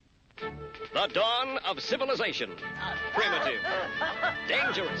The dawn of civilization. Primitive.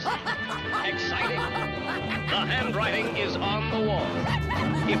 Dangerous. Exciting. The handwriting is on the wall.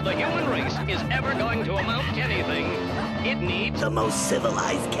 If the human race is ever going to amount to anything, it needs the most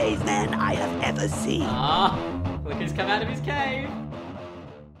civilized caveman I have ever seen. Look who's come out of his cave.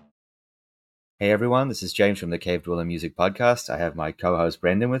 Hey everyone, this is James from the Cave Dweller Music Podcast. I have my co-host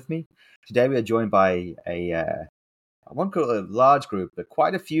Brendan with me. Today we are joined by I won't call it a large group, but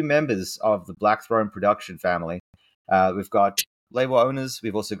quite a few members of the Black Throne production family. We've got label owners,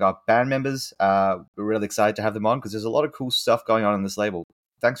 we've also got band members. We're really excited to have them on because there's a lot of cool stuff going on in this label.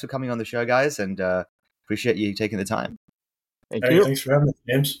 Thanks for coming on the show, guys, and appreciate you taking the time. Thank you. Thanks for having us,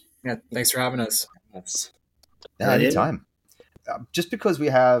 James. Yeah, thanks for having us. Anytime. Just because we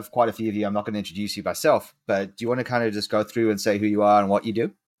have quite a few of you, I'm not going to introduce you myself, but do you want to kind of just go through and say who you are and what you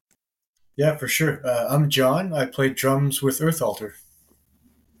do? Yeah, for sure. I'm John. I play drums with Earthalter.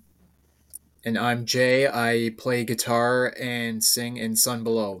 And I'm Jay. I play guitar and sing in Sun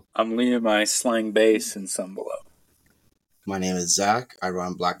Below. I'm Liam. I slang bass in Sun Below. My name is Zach. I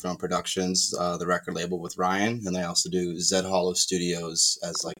run Black Throne Productions, the record label with Ryan, and I also do Zed Hollow Studios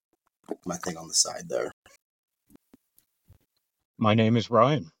as like my thing on the side there. My name is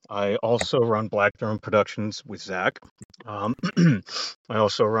Ryan. I also run Black Throne Productions with Zach. I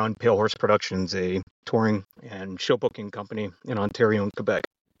also run Pale Horse Productions, a touring and show booking company in Ontario and Quebec.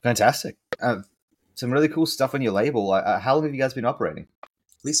 Fantastic. Some really cool stuff on your label. How long have you guys been operating? At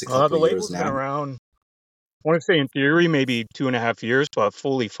least a couple the of years label's now. been around, I want to say in theory, maybe 2.5 years, but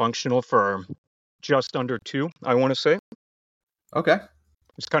fully functional for just under 2, I want to say. Okay.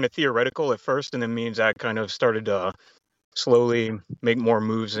 It's kind of theoretical at first, and then me and Zach kind of started to slowly make more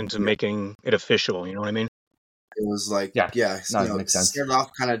moves into making it official, you know what I mean? It was like, makes sense. Started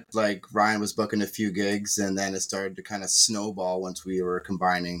off kind of like Ryan was booking a few gigs, and then it started to kind of snowball once we were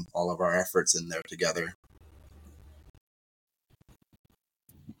combining all of our efforts in there together.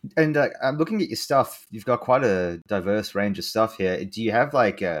 And I'm looking at your stuff. You've got quite a diverse range of stuff here. Do you have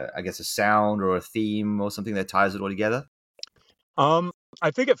like, a sound or a theme or something that ties it all together?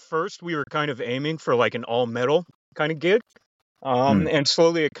 I think at first we were kind of aiming for like an all metal kind of gig. And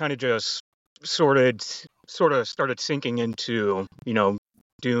slowly it kind of just sort of started sinking into,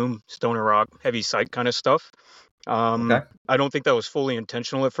 doom, stoner rock, heavy psych kind of stuff. Okay. I don't think that was fully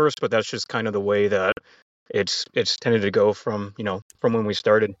intentional at first, but that's just kind of the way that it's tended to go from when we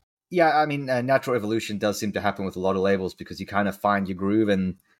started. Yeah, I mean, natural evolution does seem to happen with a lot of labels because you kind of find your groove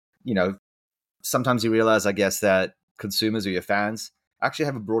and, sometimes you realize, I guess, that consumers or your fans actually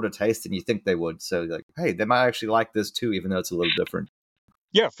have a broader taste than you think they would. So like, hey, they might actually like this too, even though it's a little different.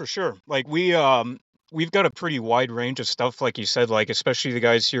 Yeah, for sure. Like we've got a pretty wide range of stuff, like you said, like especially the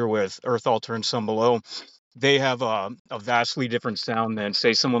guys here with Earthalter and Sun Below. They have a vastly different sound than,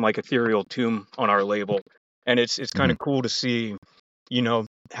 say, someone like Ethereal Tomb on our label. And it's kind of cool to see,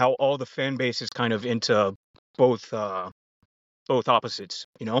 how all the fan base is kind of into both opposites,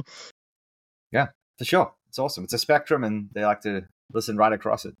 Yeah, for sure. It's awesome. It's a spectrum and they like to listen right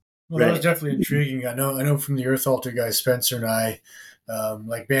across it. Well, that was definitely intriguing. I know from the Earthalter guys, Spencer and I,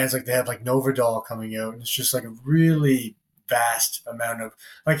 like bands like they have like Novadoll coming out, and it's just like a really vast amount of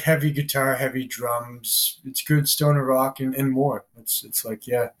like heavy guitar, heavy drums. It's good stoner rock and more. It's like,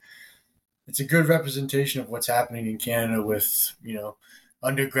 yeah, it's a good representation of what's happening in Canada with,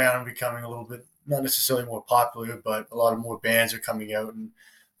 underground becoming a little bit, not necessarily more popular, but a lot of more bands are coming out and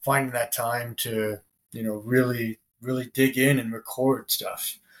finding that time to, really, really dig in and record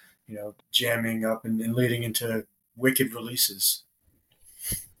stuff, jamming up and leading into wicked releases.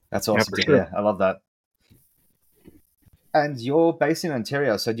 That's awesome to sure. hear. I love that. And you're based in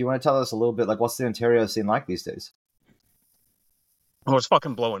Ontario, so do you want to tell us a little bit, like, what's the Ontario scene like these days? Oh, it's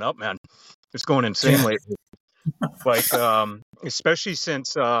fucking blowing up, man. It's going insane lately. Like, especially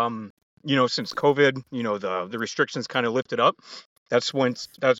since, since COVID, the restrictions kind of lifted up.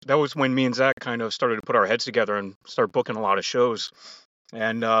 That was when me and Zach kind of started to put our heads together and start booking a lot of shows.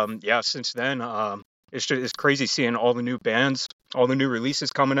 And since then, it's crazy seeing all the new bands, all the new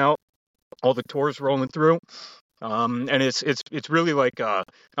releases coming out, all the tours rolling through. And it's really like,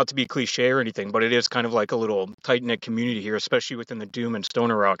 not to be cliche or anything, but it is kind of like a little tight-knit community here, especially within the doom and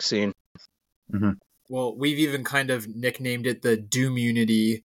stoner rock scene. Mm-hmm. Well, we've even kind of nicknamed it the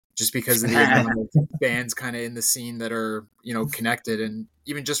Doomunity, just because of the amount of bands kind of in the scene that are, connected. And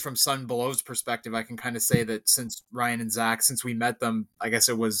even just from Sun Below's perspective, I can kind of say that since Ryan and Zach, since we met them, I guess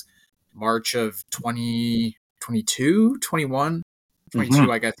it was March of 2022, 21, 22,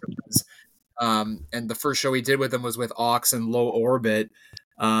 Mm-hmm. I guess it was. And the first show we did with them was with Ox and Low Orbit.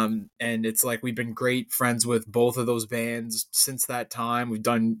 And it's like we've been great friends with both of those bands since that time. We've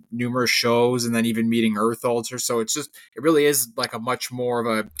done numerous shows and then even meeting Earth Altar. So it really is like a much more of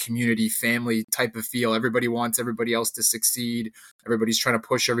a community family type of feel. Everybody wants everybody else to succeed. Everybody's trying to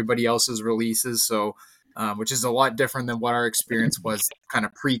push everybody else's releases. So, which is a lot different than what our experience was kind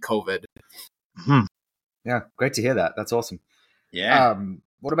of pre-COVID. Yeah, great to hear that. That's awesome. Yeah.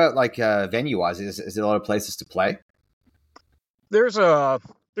 What about like venue wise? Is there a lot of places to play? There's a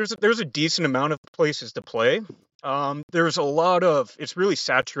decent amount of places to play. There's a lot of, it's really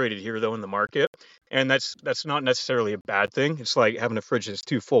saturated here though in the market, and that's not necessarily a bad thing. It's like having a fridge that's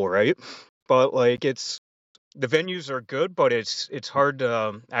too full, right? But like the venues are good, but it's hard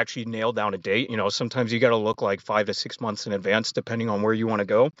to actually nail down a date. You know, sometimes you got to look like 5 to 6 months in advance, depending on where you want to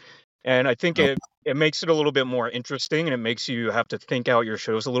go. And I think it makes it a little bit more interesting, and it makes you have to think out your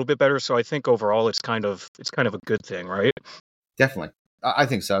shows a little bit better. So I think overall it's kind of a good thing, right? Definitely. I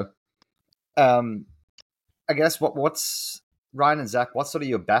think so. I guess what's Ryan and Zach, what's sort of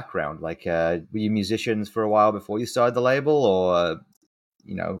your background? Like, were you musicians for a while before you started the label, or,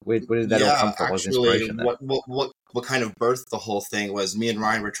 you know, where did that all come from? What was inspiration there? What kind of birthed the whole thing was me and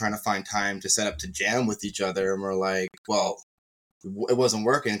Ryan were trying to find time to set up to jam with each other, and we're like, well, it wasn't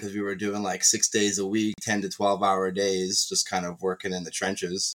working because we were doing like 6 days a week, 10 to 12-hour days, just kind of working in the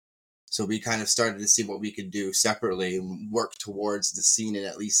trenches. So we kind of started to see what we could do separately and work towards the scene and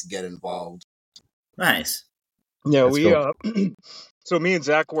at least get involved. Nice. Yeah, That's cool. So me and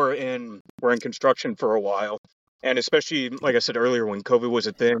Zach were in construction for a while, and especially like I said earlier, when COVID was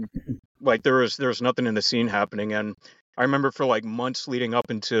a thing, like there was nothing in the scene happening, and I remember for like months leading up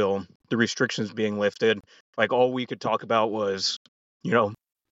until the restrictions being lifted, like all we could talk about was, you know,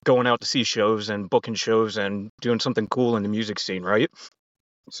 going out to see shows and booking shows and doing something cool in the music scene, right?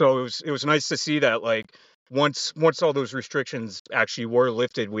 So it was nice to see that like once all those restrictions actually were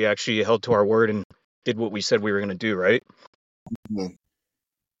lifted, we actually held to our word and did what we said we were going to do, right? Mm-hmm.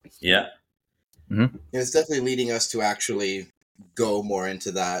 Yeah. Mm-hmm. And it's definitely leading us to actually go more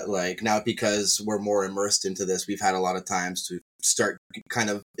into that. Like now, because we're more immersed into this, we've had a lot of times to start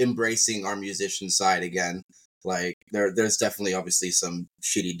kind of embracing our musician side again. Like there's definitely obviously some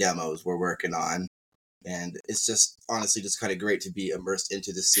shitty demos we're working on. And it's just honestly just kind of great to be immersed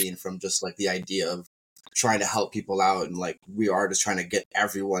into the scene from just like the idea of trying to help people out. And like we are just trying to get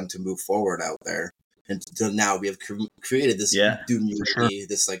everyone to move forward out there. And until now we have created this community,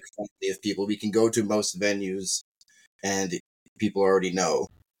 this like family of people. We can go to most venues and people already know.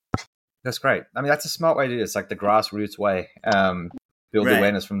 That's great. I mean, that's a smart way to do it. It's like the grassroots way. Build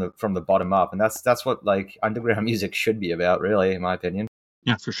awareness from the bottom up. And that's what like underground music should be about, really, in my opinion.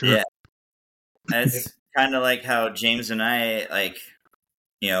 Yeah, for sure. Yeah. It's kind of like how James and I, like,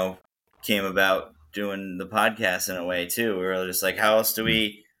 you know, came about doing the podcast in a way too. We were just like, how else do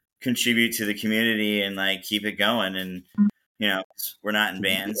we contribute to the community and like keep it going? And, you know, we're not in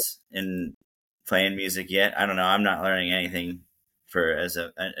bands and playing music yet. I don't know. I'm not learning anything as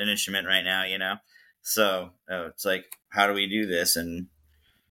an instrument right now, you know? So it's like, how do we do this? And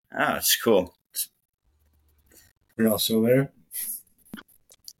it's cool. You're also there.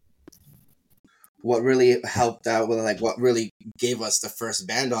 What really helped out with like what really gave us the first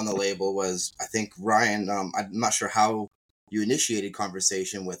band on the label was, I think, Ryan. I'm not sure how you initiated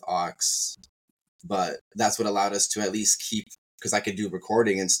conversation with Ox, but that's what allowed us to at least keep, because I could do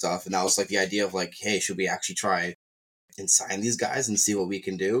recording and stuff. And that was like the idea of like, hey, should we actually try and sign these guys and see what we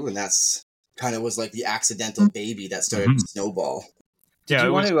can do? And that's kind of was like the accidental baby that started to snowball. Yeah, it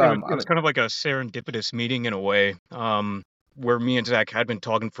was kind of like a serendipitous meeting in a way. Where me and Zach had been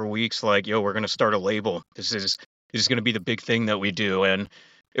talking for weeks, like, yo, we're going to start a label. This is going to be the big thing that we do. And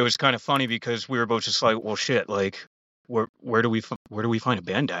it was kind of funny because we were both just like, well, shit, like, where do we find a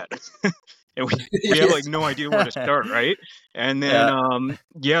band at? And we had like no idea where to start, right? And then,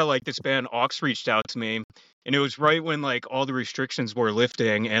 like this band Ox reached out to me, and it was right when like all the restrictions were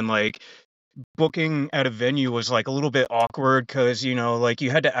lifting, and like booking at a venue was like a little bit awkward because, you know, like you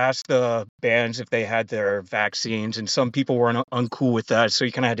had to ask the bands if they had their vaccines, and some people were uncool with that, so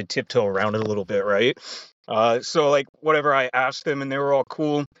you kind of had to tiptoe around it a little bit, right? So like whatever, I asked them and they were all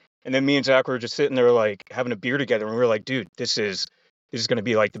cool, and then me and Zach were just sitting there like having a beer together, and we were like, dude, this is going to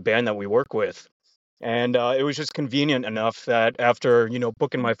be like the band that we work with. And it was just convenient enough that after, you know,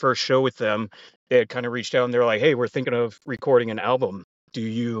 booking my first show with them, they had kind of reached out and they're like, hey, we're thinking of recording an album. Do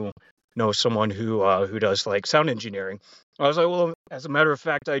you know someone who does like sound engineering? I was like, well, as a matter of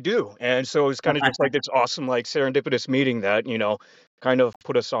fact, I do. And so it was kind of just like this awesome, like serendipitous meeting that, you know, kind of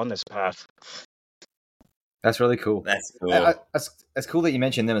put us on this path. That's really cool. That's cool. It's cool that you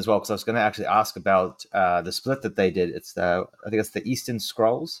mentioned them as well, because I was going to actually ask about the split that they did. I think it's the Eastern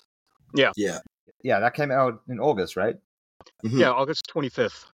Scrolls. Yeah. Yeah, that came out in August, right? Mhm. Yeah, August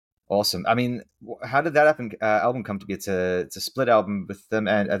 25th. Awesome. I mean, how did that album come to be? It's a split album with them,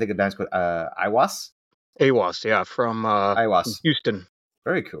 and I think the band's called Iwas. AWAS, yeah, from Iwas. Houston.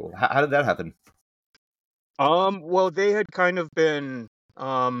 Very cool. How did that happen? Well, they had kind of been,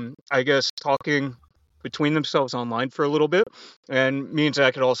 I guess, talking between themselves online for a little bit, and me and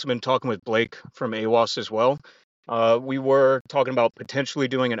Zach had also been talking with Blake from AWAS as well. We were talking about potentially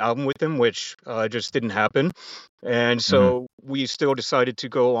doing an album with them, which just didn't happen, and so we still decided to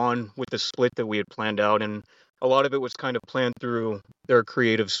go on with the split that we had planned out, and a lot of it was kind of planned through their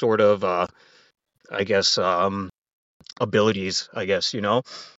creative sort of, I guess, abilities, I guess,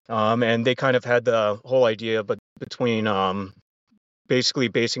 and they kind of had the whole idea, but between basically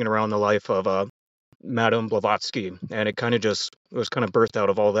basing it around the life of Madame Blavatsky, and it was kind of birthed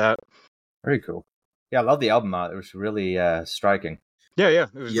out of all that. Very cool. Yeah, I love the album art. It was really striking. Yeah,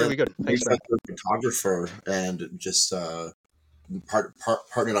 it was really good. Thanks, man. A photographer and just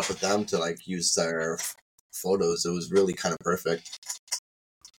partnered up with them to like use their photos. It was really kind of perfect.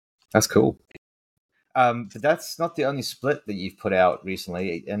 That's cool. But that's not the only split that you've put out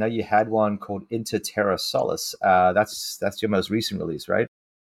recently. I know you had one called Inter Terra Solis. That's your most recent release, right?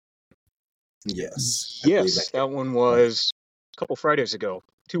 Yes. Yes, that one was a couple Fridays ago,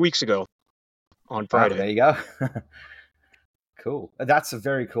 2 weeks ago on Friday. There you go. Cool. That's a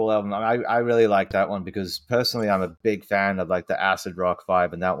very cool album. I really like that one because personally I'm a big fan of like the acid rock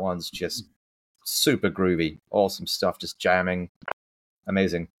vibe, and that one's just super groovy. Awesome stuff, just jamming.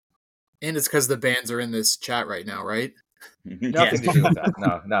 Amazing. And it's because the bands are in this chat right now, right? Nothing to do with that.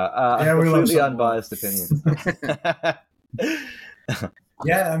 No. Yeah, we love completely some unbiased opinion.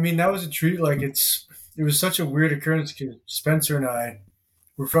 Yeah, I mean that was a treat. Like it was such a weird occurrence because Spencer and I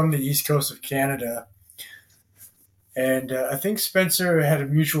were from the east coast of Canada, and I think Spencer had a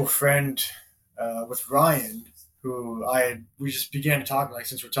mutual friend with Ryan, who we just began talking like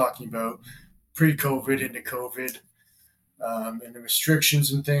since we're talking about pre-COVID into COVID, and the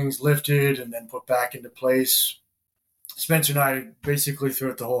restrictions and things lifted and then put back into place. Spencer and I basically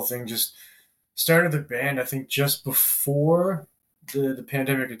throughout the whole thing just started the band. I think just before the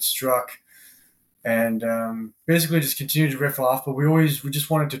pandemic had struck, and basically just continued to riff off. But we just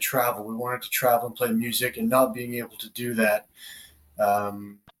wanted to travel. We wanted to travel and play music, and not being able to do that. I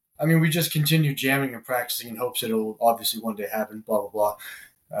mean, we just continued jamming and practicing in hopes it'll obviously one day happen. Blah blah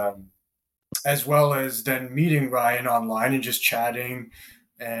blah. As well as then meeting Ryan online and just chatting,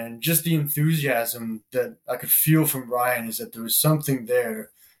 and just the enthusiasm that I could feel from Ryan is that there was something there,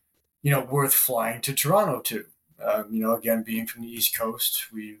 worth flying to Toronto to. Again, being from the East Coast,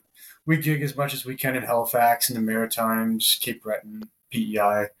 we gig as much as we can in Halifax, in the Maritimes, Cape Breton,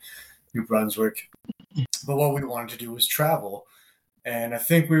 PEI, New Brunswick. But what we wanted to do was travel. And I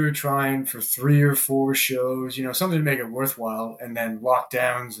think we were trying for 3 or 4 shows, something to make it worthwhile. And then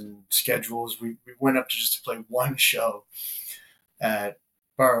lockdowns and schedules, we went up to play one show at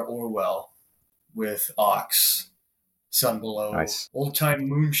Bar Orwell with Ox, Sun Below, Nice. Old Time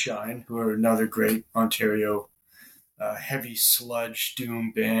Moonshine, who are another great Ontario heavy sludge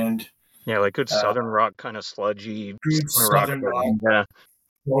doom band. Yeah, like good southern rock, kind of sludgy. Good southern rock. Yeah.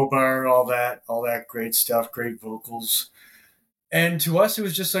 Crowbar, all that great stuff, great vocals. And to us, it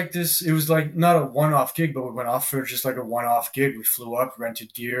was just like this. It was like not a one-off gig, but we went off for just like a one-off gig. We flew up,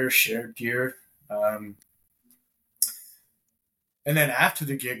 rented gear, shared gear. And then after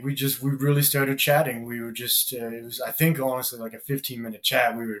the gig, we really started chatting. We were just, it was, I think, honestly, like a 15-minute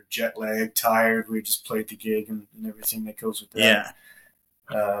chat. We were jet lagged, tired. We just played the gig and everything that goes with that.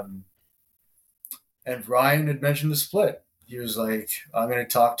 Yeah. And Ryan had mentioned the split. He was like, I'm going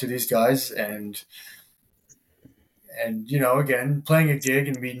to talk to these guys and again, playing a gig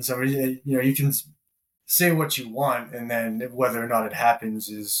and meeting somebody, you can say what you want, and then whether or not it happens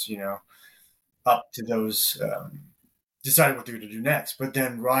is, up to those deciding what they're going to do next. But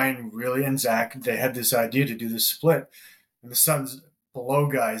then Ryan and Zach, they had this idea to do this split, and the Suns Below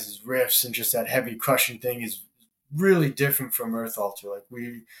guys' riffs and just that heavy crushing thing is really different from Earthalter. Like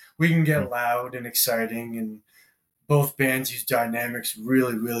we can get loud and exciting, and both bands use dynamics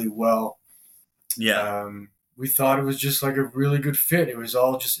really, really well. Yeah. We thought it was just like a really good fit. It was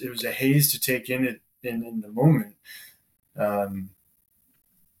a haze to take in the moment. And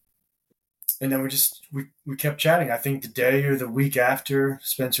then we kept chatting. I think the day or the week after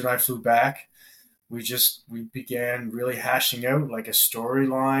Spencer and I flew back, we began really hashing out like a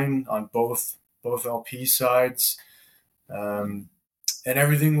storyline on both LP sides. and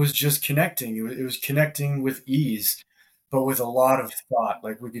everything was just connecting. It was connecting with ease, but with a lot of thought.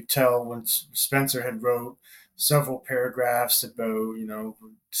 Like we could tell when Spencer had wrote several paragraphs about,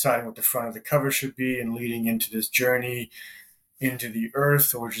 deciding what the front of the cover should be and leading into this journey into the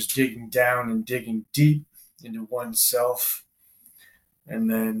earth, or just digging down and digging deep into oneself.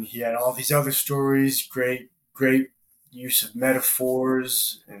 And then he had all these other stories, great use of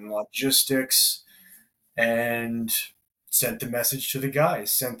metaphors and logistics, and sent the message to the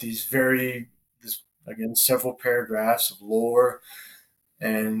guys, sent again, several paragraphs of lore.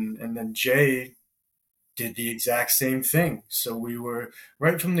 And then Jay did the exact same thing. So we were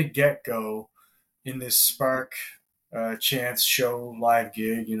right from the get-go in this Spark Chance show live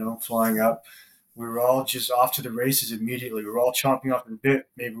gig, flying up. We were all just off to the races immediately. We were all chomping off the bit.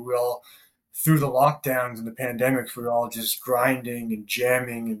 Maybe we all, through the lockdowns and the pandemics, we were all just grinding and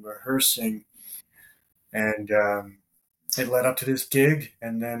jamming and rehearsing. And it led up to this gig.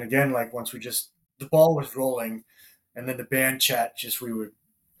 And then again, like once the ball was rolling, and then the band chat,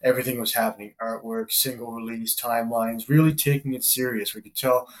 everything was happening. Artwork, single release, timelines, really taking it serious. We could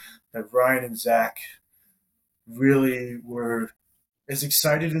tell that Ryan and Zach really were as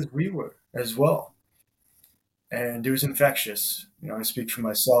excited as we were as well. And it was infectious. I speak for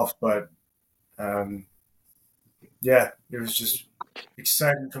myself, but it was just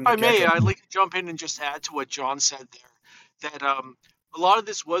exciting from the get-go. I'd like to jump in and just add to what John said there, that a lot of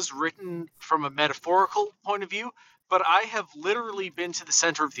this was written from a metaphorical point of view, but I have literally been to the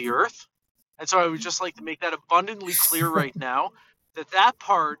center of the earth. And so I would just like to make that abundantly clear right now, that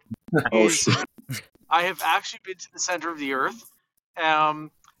part is, I have actually been to the center of the earth.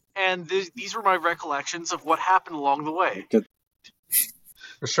 And these were my recollections of what happened along the way.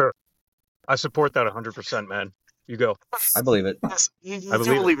 For sure. I support that 100%, man. You go. I believe it. Yes, you do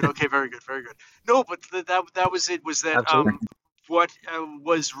believe it. Okay, very good, very good. No, but that was it. Was that what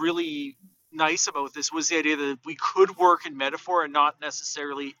was really nice about this was the idea that we could work in metaphor and not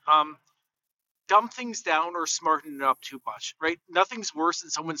necessarily dumb things down or smarten it up too much, right? Nothing's worse than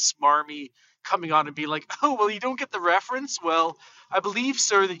someone smarmy coming on and being like, oh, well, you don't get the reference? Well, I believe,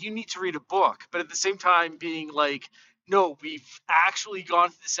 sir, that you need to read a book. But at the same time being like, no, we've actually gone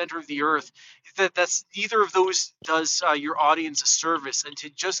to the center of the earth. That's neither of those does your audience a service. And to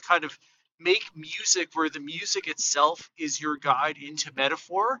just kind of make music where the music itself is your guide into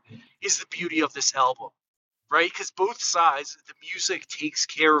metaphor is the beauty of this album, right? Because both sides, the music takes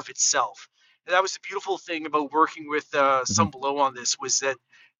care of itself. And that was the beautiful thing about working with Some Below on this, was that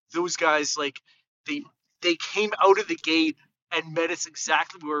those guys, like, they came out of the gate and met us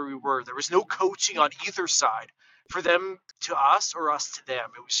exactly where we were. There was no coaching on either side for them to us or us to them.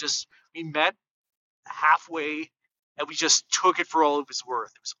 It was just, we met halfway and we just took it for all it was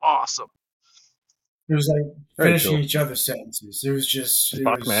worth. It was awesome. It was like finishing each other's sentences. It was just,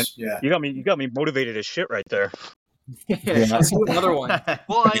 man. Yeah. You got me motivated as shit right there. Let's do another one.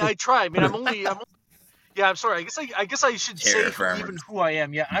 Well, I try. I mean, I'm sorry. I guess I should say even who I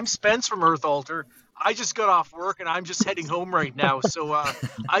am. Yeah, I'm Spence from Earthalter. I just got off work and I'm just heading home right now. So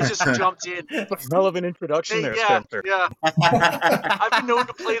I just jumped in. Hell of an introduction there, Spencer. Yeah. I've been known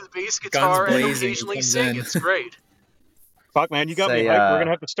to play the bass guitar and occasionally sing. It's great. Fuck, man, you got me hyped. We're going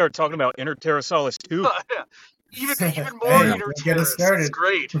to have to start talking about Inner Terra Solace too. Even more Inner Terra. It's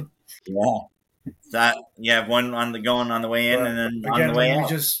great. Yeah. That you have one on the way in, and then on the way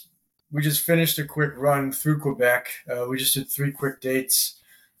out. We just finished a quick run through Quebec. We just did 3 quick dates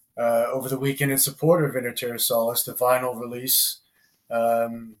over the weekend in support of Inner Terra Solace, the vinyl release.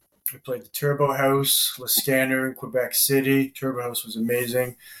 We played the Turbo House, Le Scanner in Quebec City. Turbo House was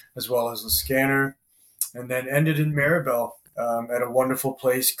amazing, as well as Le Scanner. And then ended in Maribel at a wonderful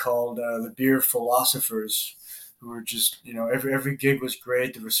place called the Beer Philosophers, who were just, every gig was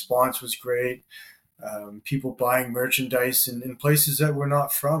great. The response was great. People buying merchandise in places that we're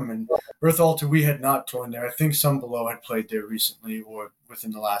not from. And Earthalter, we had not toured there. I think Some Below had played there recently or within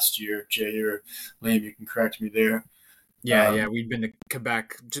the last year. Jay or Liam, you can correct me there. Yeah, we'd been to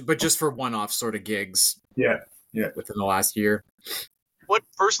Quebec, but just for one-off sort of gigs. Yeah. Within the last year. What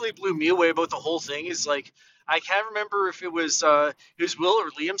personally blew me away about the whole thing is, like, I can't remember if it was Will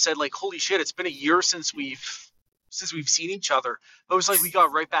or Liam said, like, holy shit, it's been a year since we've seen each other. But it was like we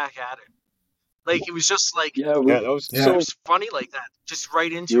got right back at it. Like, it was just like, it was funny like that. Just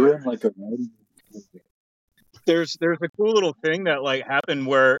right into it. Like There's a cool little thing that like happened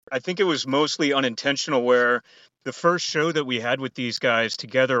where I think it was mostly unintentional, where the first show that we had with these guys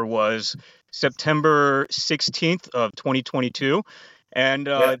together was September 16th of 2022. And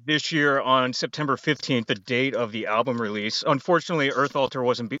this year on September 15th, the date of the album release, unfortunately, Earthalter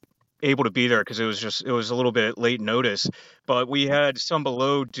wasn't able to be there because it was a little bit late notice. But we had Some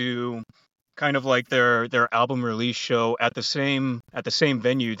Below do kind of like their album release show at the same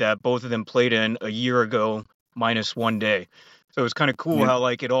venue that both of them played in a year ago, minus one day. So it was kind of cool how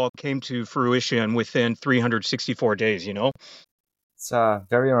like it all came to fruition within 364 days, you know? It's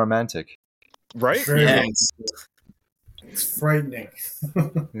very romantic. Right? Very Yeah. nice. It's frightening.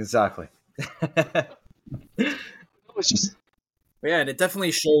 Exactly. It's just Yeah, and it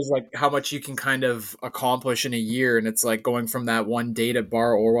definitely shows like how much you can kind of accomplish in a year. And it's like going from that one date at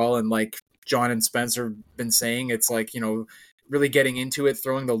Bar Orwell, and like John and Spencer have been saying, it's like, you know, really getting into it,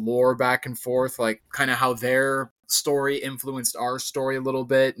 throwing the lore back and forth, like kind of how their story influenced our story a little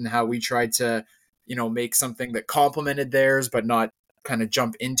bit, and how we tried to, you know, make something that complemented theirs, but not kind of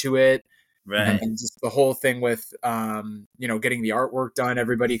jump into it. Right. And just the whole thing with, you know, getting the artwork done,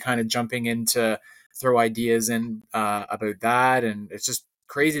 everybody kind of jumping in to throw ideas in about that. And it's just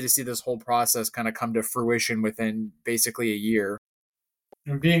crazy to see this whole process kind of come to fruition within basically a year.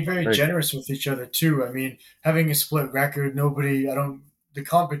 And being very Very generous with each other too. I mean, having a split record, the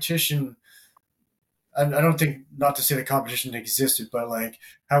competition, I don't think, not to say the competition existed, but like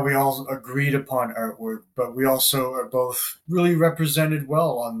how we all agreed upon artwork, but we also are both really represented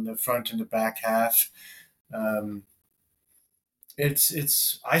well on the front and the back half. I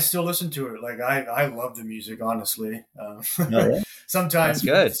still listen to it. Like I love the music, honestly. yeah. Sometimes That's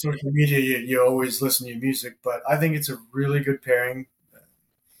good. with social media, you always listen to your music, but I think it's a really good pairing,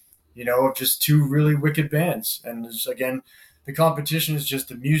 you know, of just two really wicked bands. And again, the competition is just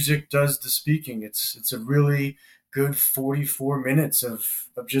the music does the speaking. It's a really good 44 minutes of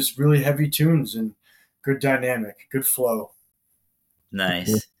just really heavy tunes and good dynamic, good flow.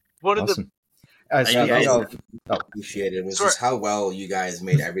 Nice. one of the Awesome. you guys- Appreciated was just how well you guys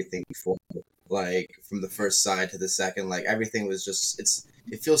made everything before, like from the first side to the second. Like everything was just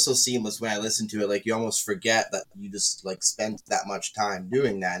it feels so seamless when I listen to it. Like you almost forget that you just like spent that much time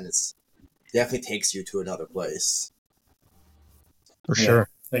doing that, and it's definitely takes you to another place. For Yeah. sure.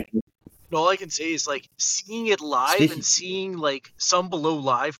 Thank you. And all I can say is like seeing it live Speaking- and seeing like Some Below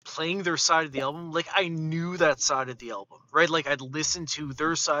live playing their side of the album. Like I knew that side of the album, right? Like I'd listened to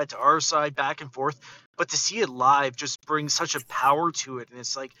their side to our side back and forth, but to see it live just brings such a power to it. And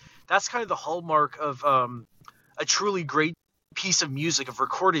it's like that's kind of the hallmark of a truly great piece of music, of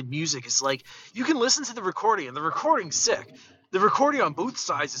recorded music. Is like you can listen to the recording and the recording's sick. The recording on both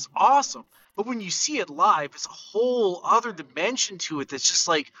sides is awesome, but when you see it live, it's a whole other dimension to it. That's just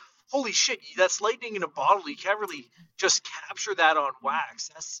like, holy shit, that's lightning in a bottle. You can't really just capture that on wax.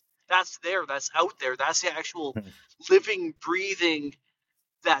 That's there. That's out there. That's the actual living, breathing,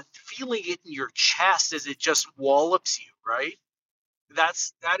 that feeling it in your chest as it just wallops you, right? That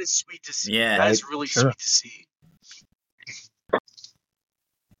is sweet to see. Yeah. That is really Sure. sweet to see.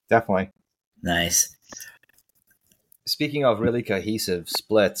 Definitely. Nice. Speaking of really cohesive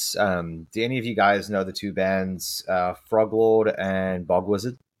splits, do any of you guys know the two bands, Froglord and Bog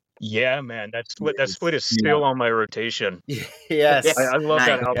Wizard? Yeah, man. That split is still on my rotation. Yes. I love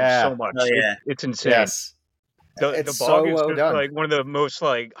that Nice. album Yeah. so much. Oh, yeah. It's insane. Yes. The It's Bog so is well just done. like one of the most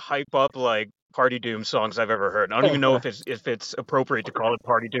like hype up like party doom songs I've ever heard. I don't even know if it's appropriate to call it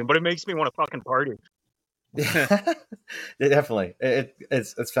party doom, but it makes me want to fucking party. Yeah, definitely.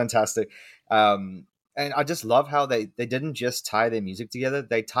 It's fantastic. And I just love how they didn't just tie their music together;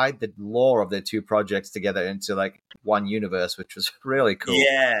 they tied the lore of their two projects together into like one universe, which was really cool.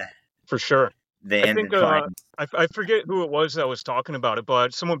 Yeah. For sure. They I think intertwined. I forget who it was that was talking about it,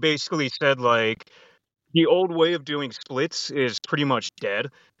 but someone basically said like the old way of doing splits is pretty much dead.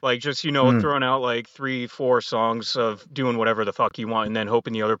 Like just, you know, throwing out like 3-4 songs of doing whatever the fuck you want and then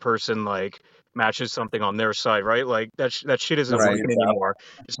hoping the other person like matches something on their side, right? Like that shit isn't Right. working anymore.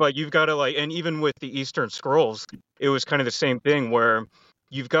 It's like you've got to like, and even with the Eastern Scrolls, it was kind of the same thing where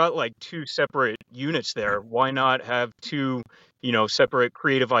you've got like two separate units there. Why not have two, you know, separate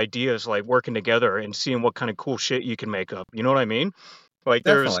creative ideas like working together and seeing what kind of cool shit you can make up? You know what I mean? Like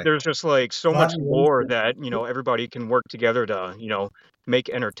Definitely. there's just like so much lore that, you know, everybody can work together to, you know, make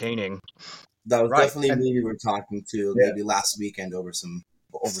entertaining. That was Right, definitely and- me we were talking to Yeah. maybe last weekend over some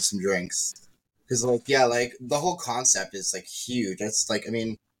drinks. Because like yeah, like the whole concept is like huge. It's like I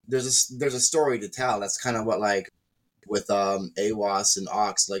mean, there's a story to tell. That's kind of what like with AWAS and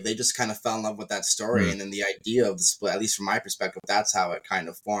Ox, like they just kind of fell in love with that story, and then the idea of the split, at least from my perspective, that's how it kind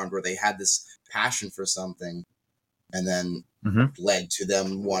of formed, where they had this passion for something, and then led to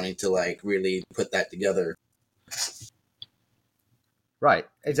them wanting to like really put that together. Right,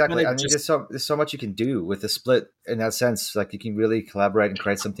 exactly. And I mean, there's so much you can do with the split in that sense. Like you can really collaborate and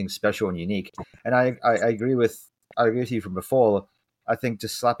create something special and unique. And I agree with you from before. I think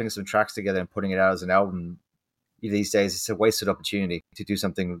just slapping some tracks together and putting it out as an album these days, it's a wasted opportunity to do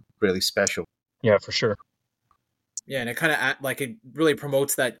something really special. Yeah, for sure. Yeah, and it kind of like it really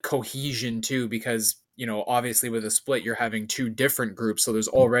promotes that cohesion too, because obviously with a split you're having two different groups, so there's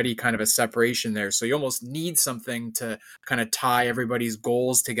already kind of a separation there. So you almost need something to kind of tie everybody's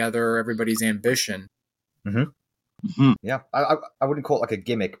goals together, everybody's ambition. Yeah, I wouldn't call it like a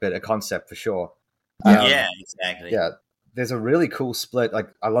gimmick, but a concept for sure. Yeah, exactly. Yeah, there's a really cool split. Like,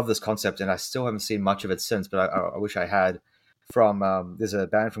 I love this concept, and I still haven't seen much of it since, but I wish I had. From there's a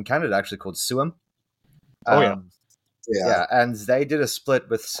band from Canada actually called Suam. Yeah, and they did a split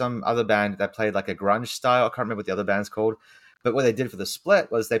with some other band that played like a grunge style. I can't remember what the other band's called, but what they did for the split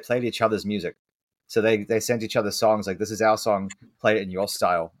was they played each other's music. So they sent each other songs like, this is our song, play it in your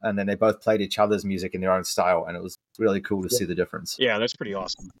style, and then they both played each other's music in their own style, and it was really cool to see the difference. Yeah, that's pretty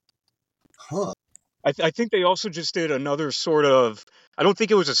awesome. Huh. I think they also just did another sort of, I don't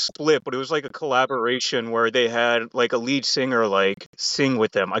think it was a split, but it was like a collaboration where they had like a lead singer like sing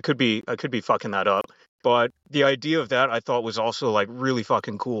with them. I could be fucking that up, but the idea of that I thought was also like really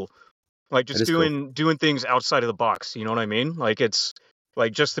fucking cool. Like just doing things outside of the box, you know what I mean? Like it's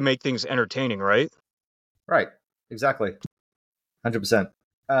like just to make things entertaining, right? Right. Exactly. 100%.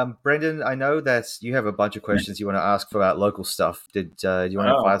 Brendan, I know that you have a bunch of questions you want to ask about local stuff. Do you want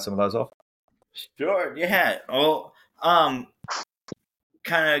to fire some of those off? Sure. Yeah. Well, kind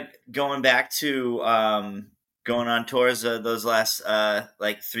of going back to going on tours those last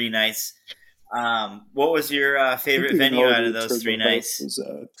like 3 nights. What was your favorite venue out of those 3 nights? Was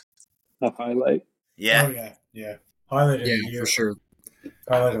a highlight. Yeah. Oh yeah. Highlight of the year. For sure.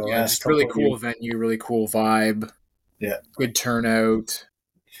 Highlight of the last it's really couple cool of venue, really cool vibe. Yeah. Good turnout.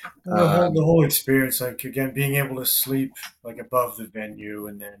 The whole experience, like again, being able to sleep like above the venue,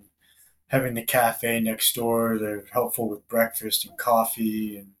 and then having the cafe next door. They're helpful with breakfast and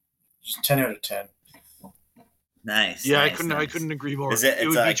coffee, and just 10 out of 10. Nice. Yeah, nice, I couldn't agree more. Is it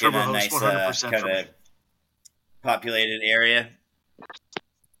would like be in Turbo a Host nice 100% for kind me. of populated area?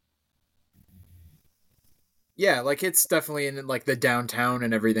 Yeah, like it's definitely in like the downtown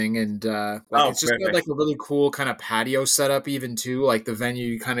and everything, and it's just got like a really cool kind of patio setup even too. Like the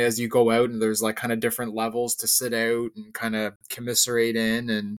venue, kind of as you go out, and there's like kind of different levels to sit out and kind of commiserate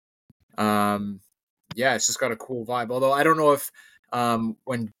in, and it's just got a cool vibe. Although I don't know if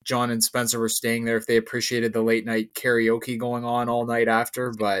when John and Spencer were staying there, if they appreciated the late night karaoke going on all night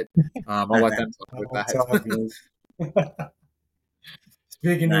after, but I'll let them talk about that.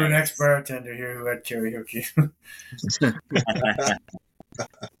 Speaking to an ex-bartender here who had karaoke.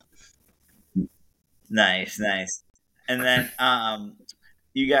 Nice. And then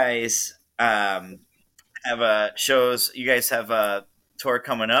you guys have shows. You guys have a tour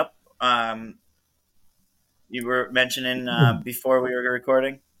coming up. You were mentioning before we were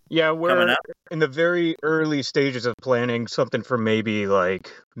recording. Yeah, we're in the very early stages of planning something for maybe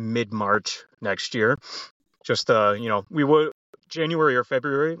like mid-March next year. Just we would. January or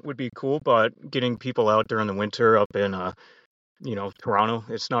February would be cool, but getting people out during the winter up in, Toronto,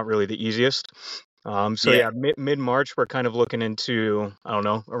 it's not really the easiest. Mid-March, we're kind of looking into, I don't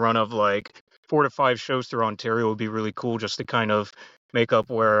know, a run of like 4 to 5 shows through Ontario would be really cool, just to kind of make up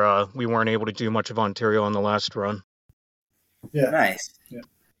where we weren't able to do much of Ontario on the last run. Yeah. Nice. Yeah.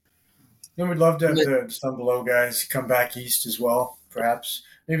 Then we'd love to have the Sun Below guys come back east as well, perhaps.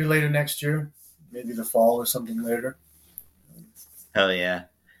 Maybe later next year, maybe the fall or something later. Hell yeah.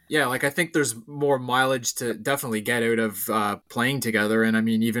 Yeah, like I think there's more mileage to definitely get out of playing together. And I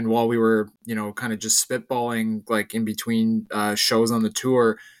mean, even while we were, kind of just spitballing like in between shows on the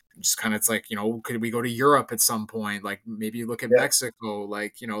tour, just kind of it's like, could we go to Europe at some point? Like maybe look at Mexico,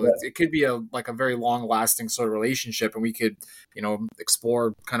 like, it could be a very long lasting sort of relationship, and we could,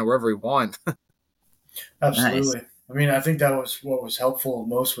 explore kind of wherever we want. Absolutely. Nice. I mean, I think that was what was helpful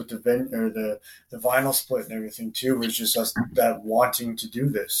most with the vinyl split and everything too, was just us that wanting to do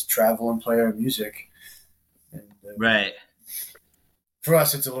this, travel and play our music. And, right. For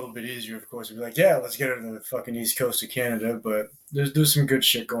us, it's a little bit easier, of course. We'd be like, yeah, let's get to the fucking east coast of Canada, but there's some good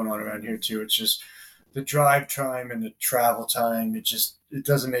shit going on around here too. It's just the drive time and the travel time. It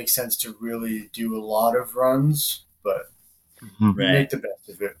doesn't make sense to really do a lot of runs, but make the best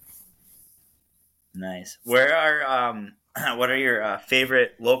of it. Nice. Where are what are your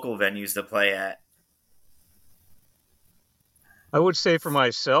favorite local venues to play at? I would say for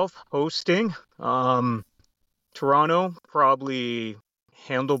myself, hosting, Toronto, probably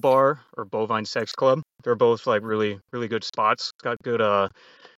Handlebar or Bovine Sex Club. They're both like really, really good spots. Got good,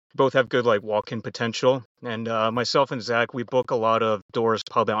 both have good like walk-in potential. And myself and Zach, we book a lot of Doors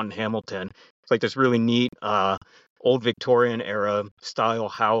Pub out in Hamilton. It's like this really neat old Victorian era style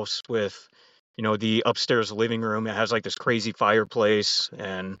house with, the upstairs living room. It has like this crazy fireplace,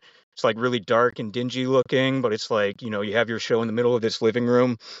 and it's like really dark and dingy looking, but it's like, you have your show in the middle of this living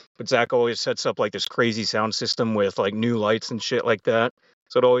room. But Zach always sets up like this crazy sound system with like new lights and shit like that.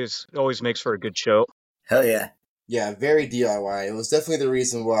 So it always makes for a good show. Hell yeah. Yeah, very DIY. It was definitely the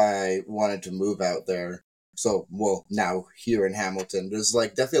reason why I wanted to move out there. So, well, now here in Hamilton, there's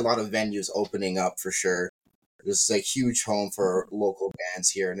like definitely a lot of venues opening up for sure. There's a huge home for local bands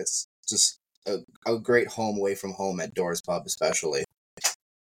here, and it's just a great home away from home at Doors Pub, especially.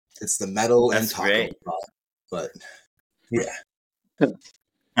 It's the metal and That's taco great. pub, but yeah.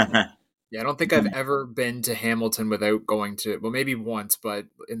 Yeah, I don't think I've ever been to Hamilton without going to, well, maybe once, but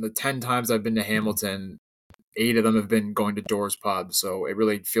in the 10 times I've been to Hamilton, 8 of them have been going to Doors Pub. So it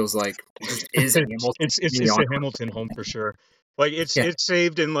really feels like it just is Hamilton. It's a Hamilton home for sure. Like it's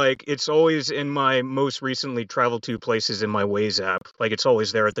saved in like, it's always in my most recently traveled to places in my Waze app. Like it's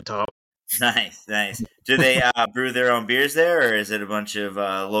always there at the top. Nice. Do they brew their own beers there, or is it a bunch of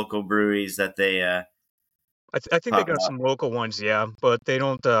local breweries that they? I think they got some local ones, yeah, but they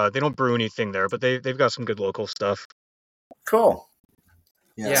don't brew anything there. But they've got some good local stuff. Cool.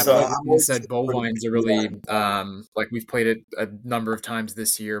 Yeah, so like you said, Bovine's are really like we've played it a number of times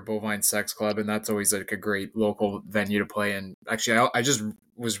this year, Bovine Sex Club, and that's always like a great local venue to play in. Actually, I just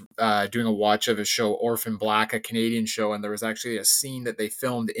was doing a watch of a show, Orphan Black, a Canadian show, and there was actually a scene that they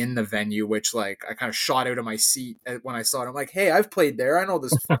filmed in the venue, which like I kind of shot out of my seat when I saw it. I'm like, hey, I've played there. I know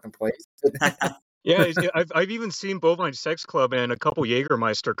this fucking place. Yeah, I've even seen Bovine Sex Club and a couple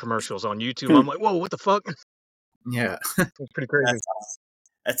Jägermeister commercials on YouTube. I'm like, whoa, what the fuck? Yeah, it's pretty crazy.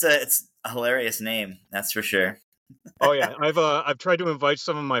 It's a hilarious name, that's for sure. Oh yeah, I've tried to invite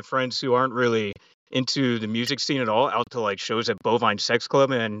some of my friends who aren't really into the music scene at all out to like shows at Bovine Sex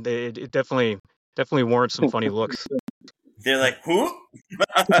Club, and it definitely warrants some funny looks. They're like, who?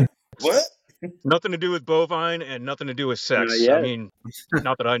 What? Nothing to do with bovine and nothing to do with sex. Yeah. I mean,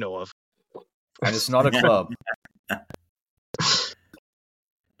 not that I know of. And it's not a club.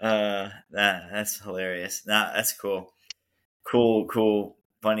 That's hilarious. Nah, that's cool. Cool,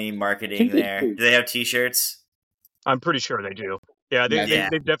 funny marketing there. Do they have T-shirts? I'm pretty sure they do. Yeah,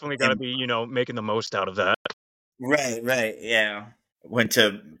 they've definitely got to be, making the most out of that. Right. Yeah. Went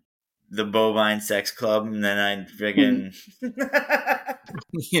to the Bovine Sex Club, and then I friggin'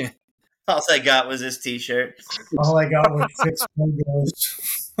 Yeah. all I got was this T-shirt. All I got was 6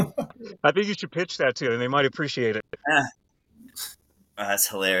 logos. I think you should pitch that to them. They might appreciate it. Oh, that's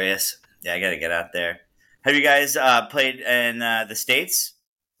hilarious. Yeah, I got to get out there. Have you guys played in the States?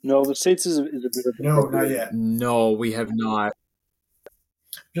 No, the States is a bit of No, not yet. No, we have not.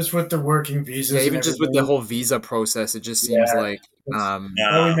 Just with the working visas. Yeah, even and just with the everything. whole visa process, it just seems like Well,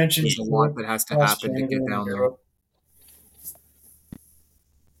 we mentioned there's a lot that has to happen to get down there.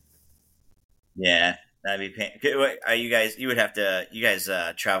 Yeah, that'd be pain. Are you guys? You guys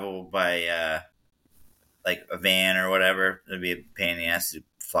travel by like a van or whatever? It'd be a pain in the ass to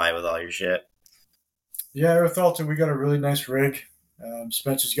fly with all your shit. Yeah, Earth Altar, we got a really nice rig.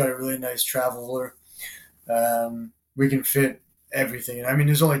 Spencer's got a really nice traveler. We can fit everything. I mean,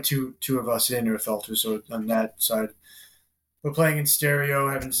 there's only two of us in Earth Altar, so on that side. We're playing in stereo,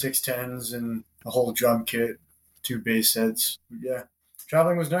 having 610s and a whole drum kit, 2 bass sets. Yeah,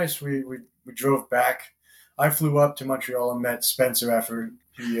 traveling was nice. We drove back. I flew up to Montreal and met Spencer after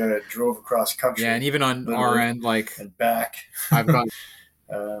he drove across country. Yeah, and even on our end, like and back, I've got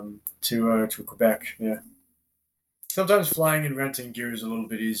to Quebec. Yeah. Sometimes flying and renting gear is a little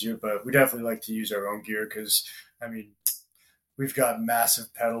bit easier, but we definitely like to use our own gear because, I mean, we've got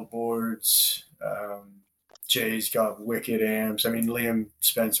massive pedal boards. Jay's got wicked amps. I mean, Liam,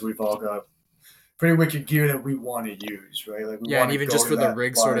 Spencer, we've all got pretty wicked gear that we want to use, right? Like, yeah, and even just for the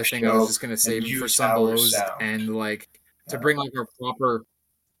rig sort of thing, I was just going to say for Sun Belows and like to bring like our proper.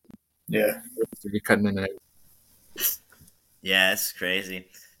 Yeah. To be cutting in and out. Yeah, it's crazy.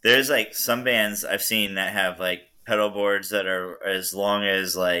 There's like some bands I've seen that have like pedal boards that are as long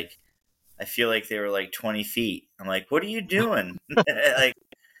as like I feel like they were like 20 feet. I'm like, what are you doing? Like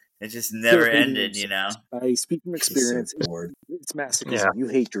it just never ended, you know. I speak from experience. It's masochism. You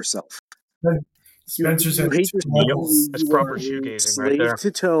hate yourself. Spencer's you hate yourself. That's proper shoegazing right slave there.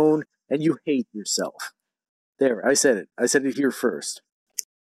 to tone, and you hate yourself. There, I said it. I said it here first.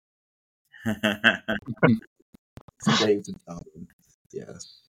 Slave to tone.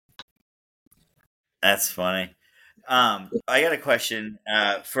 Yes. That's funny. I got a question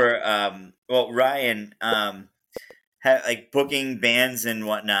for Ryan. Like booking bands and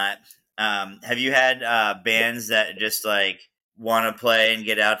whatnot. Have you had bands that just like want to play and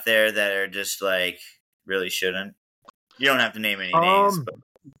get out there that are just like really shouldn't? You don't have to name any names, but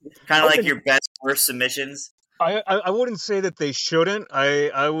kind of like okay. your best worst submissions. I wouldn't say that they shouldn't.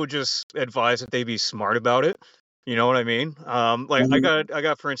 I would just advise that they be smart about it. You know what I mean? Like I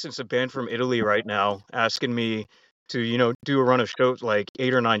got for instance a band from Italy right now asking me to do a run of shows, like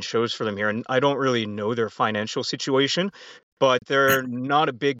 8 or 9 shows for them here, and I don't really know their financial situation, but they're not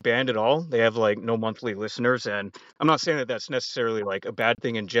a big band at all. They have like no monthly listeners, and I'm not saying that that's necessarily like a bad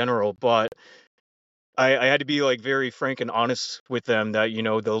thing in general, but I had to be like very frank and honest with them that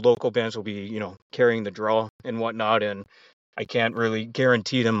the local bands will be carrying the draw and whatnot, and I can't really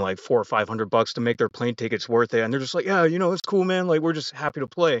guarantee them like $400 or $500 to make their plane tickets worth it. And they're just like, yeah, it's cool, man. Like we're just happy to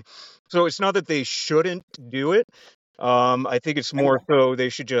play. So it's not that they shouldn't do it. I think it's more so they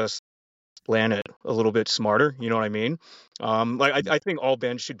should just plan it a little bit smarter. You know what I mean? Like I think all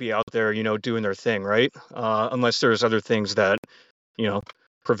bands should be out there, doing their thing, right? Unless there's other things that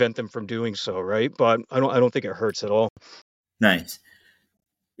prevent them from doing so, right? But I don't think it hurts at all. Nice.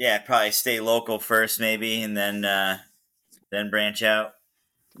 Yeah, probably stay local first, maybe, and then branch out.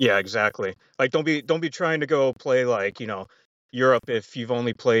 Yeah, exactly. Like don't be trying to go play like Europe if you've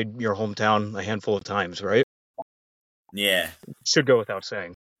only played your hometown a handful of times, right? Yeah, should go without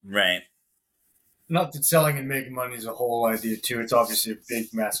saying. Right. Not that selling and making money is a whole idea too. It's obviously a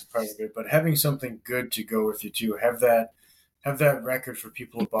big, massive part of it, but having something good to go with you too. Have that record for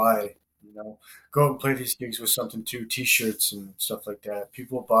people to buy. Go out and play these gigs with something too, T-shirts and stuff like that.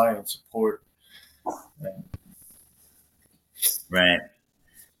 People will buy and support. Right.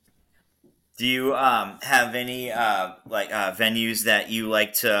 Do you have any venues that you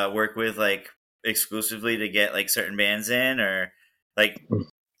like to work with, like exclusively to get like certain bands in, or like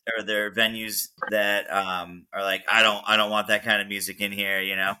are there venues that are like I don't want that kind of music in here,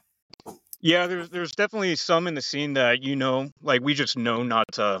 Yeah, there's definitely some in the scene that like we just know not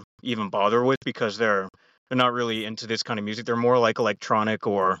to even bother with because they're not really into this kind of music. They're more like electronic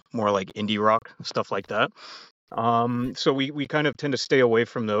or more like indie rock, stuff like that. So we kind of tend to stay away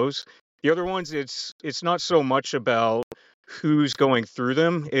from those. The other ones, it's not so much about who's going through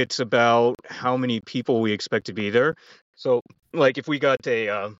them. It's about how many people we expect to be there. So like if we got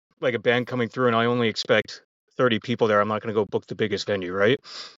a band coming through and I only expect 30 people there, I'm not going to go book the biggest venue, right?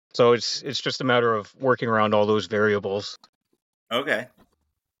 So it's just a matter of working around all those variables. Okay.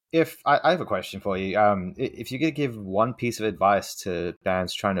 If I have a question for you, if you could give one piece of advice to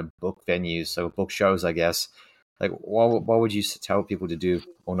bands trying to book venues, so book shows, I guess, like what would you tell people to do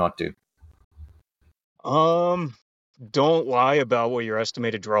or not do? Don't lie about what your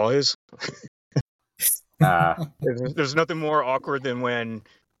estimated draw is. There's nothing more awkward than when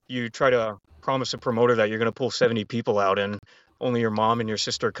you try to promise a promoter that you're going to pull 70 people out and only your mom and your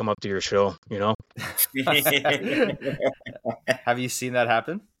sister come up to your show, Have you seen that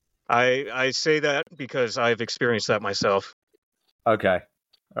happen? I say that because I've experienced that myself. Okay.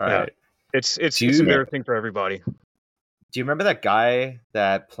 All right. Yeah. It's embarrassing for everybody. Do you remember that guy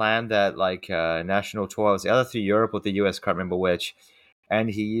that planned that national tour? It was either through Europe or the US, can't remember which. And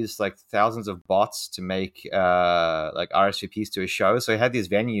he used like thousands of bots to make RSVPs to his show. So he had these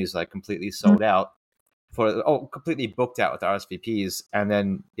venues like completely sold out completely booked out with RSVPs, and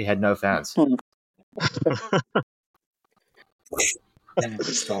then he had no fans. I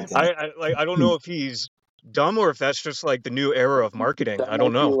don't know if he's dumb or if that's just like the new era of marketing. I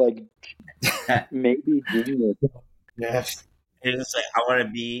don't know. Like maybe doing it. Yes. It's just like I want to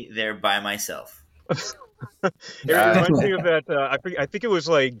be there by myself. It reminds me of that. I think it was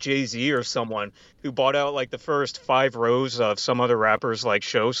like Jay-Z or someone who bought out like the first 5 rows of some other rapper's like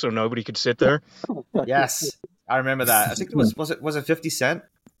show, so nobody could sit there. Yes, I remember that. I think it was it 50 Cent?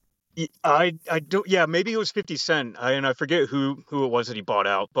 I don't. Yeah, maybe it was 50 Cent, and I forget who it was that he bought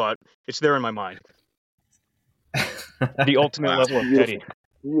out, but it's there in my mind. The ultimate level of petty.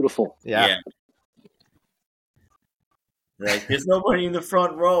 Beautiful. Yeah. Like, there's nobody in the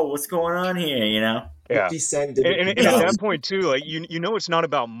front row. What's going on here? Yeah. 50 Cent and at that point too, like you know, it's not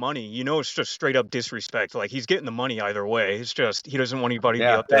about money. It's just straight up disrespect. Like he's getting the money either way. It's just he doesn't want anybody to be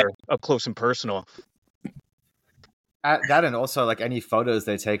up there up close and personal. That and also like any photos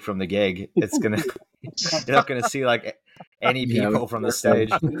they take from the gig, you're not gonna see like any people from the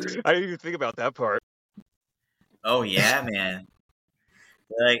stage. I didn't even think about that part. Oh yeah, man.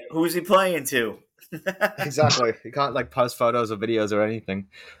 Like, who's he playing to? Exactly. You can't like post photos or videos or anything.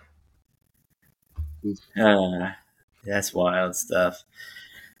 That's wild stuff.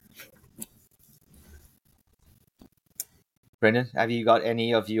 Brendan, have you got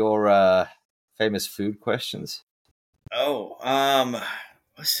any of your famous food questions? Oh,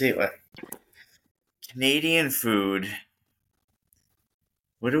 let's see what Canadian food.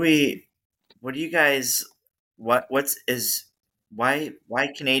 What do you guys why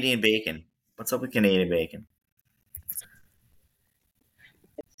Canadian bacon? What's up with Canadian bacon?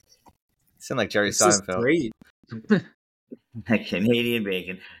 Sound like Jerry It's just Seinfeld. great. Canadian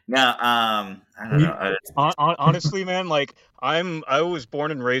bacon. No, I don't know. Honestly, man, like I was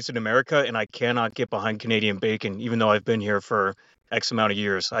born and raised in America, and I cannot get behind Canadian bacon, even though I've been here for X amount of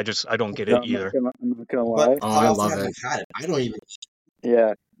years. I don't get it either. I'm not gonna lie. Oh, How I often love have it. you had it? I don't even.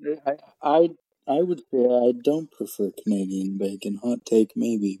 Yeah, I would say I don't prefer Canadian bacon. Hot take,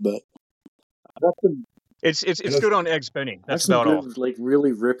 maybe, but that's some It's good on eggs Benny. That's some about all. good, like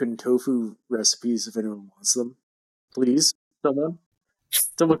really ripping tofu recipes. If anyone wants them, please, someone's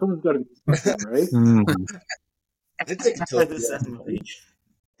got to be some, right? I take a tofu. Somebody.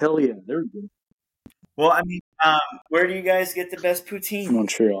 Hell yeah, there we go. Well, I mean, where do you guys get the best poutine?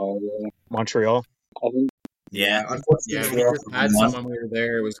 Montreal. Montreal. I think Yeah. Unfortunately, Yeah, we we're just had some when we were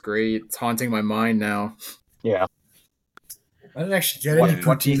there. It was great. It's haunting my mind now. Yeah. I didn't actually get any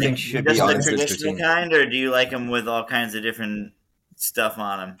What do you poutine. think should be Just on the a good traditional poutine? kind, or do you like them with all kinds of different stuff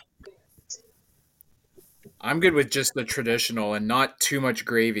on them? I'm good with just the traditional and not too much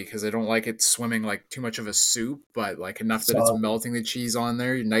gravy because I don't like it swimming like too much of a soup, but like enough that it's Solid. melting the cheese on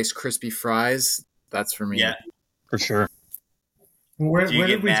there. Nice crispy fries. That's for me. Yeah. For sure. Where, Do you where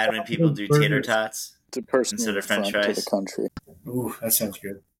get did we mad stop when people with do burgers? tater tots? it's a personal Instead of french affront to fries? the country. Ooh, that sounds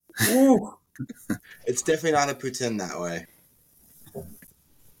good. Ooh. It's definitely not a poutine that way.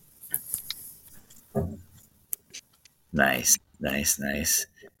 Nice.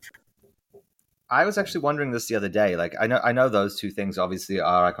 I was actually wondering this the other day. Like, I know those two things obviously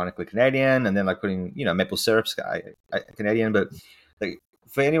are iconically Canadian, and then like putting maple syrup's Canadian. But like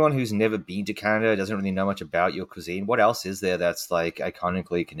for anyone who's never been to Canada, doesn't really know much about your cuisine, what else is there that's like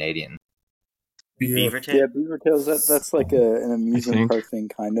iconically Canadian? Beaver Yeah, tail? beaver tails. That's like an amusement think. park thing,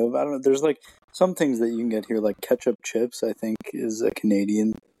 kind of. I don't know. There's like some things that you can get here, like ketchup chips. I think is a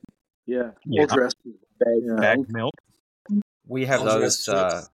Canadian. Yeah, Yeah. all dressed as bag Bagged milk. We have All those. dressed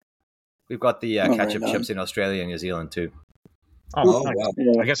chips. We've got the Oh, ketchup right on. chips in Australia and New Zealand too. Oh, Oh, nice. wow.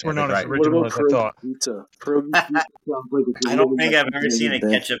 Yeah. I guess we're Yeah, not they're as great. What original about as I thought. pierogi pizza? Pierogi pizza sounds like it's I don't really think much I've ever seen a Canadian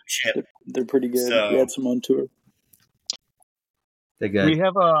thing. ketchup chip. They're pretty good. So- We had some on tour. They're good.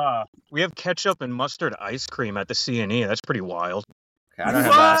 We have ketchup and mustard ice cream at the CNE. That's pretty wild. Okay, I don't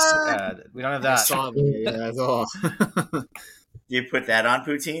have that. We don't have I that. saw that. Yeah, that's all. Do you put that on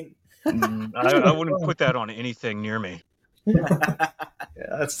poutine? I wouldn't put that on anything near me. Yeah,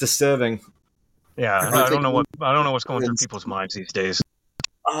 that's disturbing. Yeah, I don't know what's going through people's minds these days.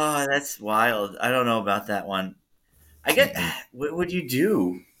 Oh, that's wild. I don't know about that one. I get. What would you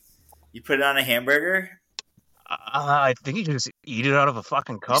do? You put it on a hamburger? I think you just eat it out of a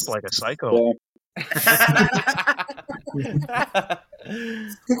fucking cup like a psycho.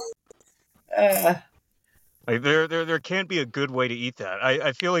 Yeah. Like there can't be a good way to eat that.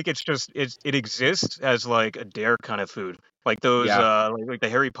 I feel like it exists as like a dare kind of food, like those like the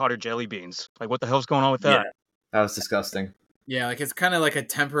Harry Potter jelly beans. Like what the hell's going on with that? Yeah. That was disgusting. Yeah, like it's kind of like a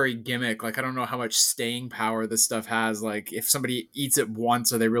temporary gimmick. Like I don't know how much staying power this stuff has. Like if somebody eats it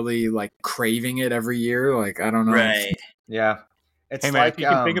once, are they really like craving it every year? Like I don't know. Right. Yeah, it's Hey man, like if you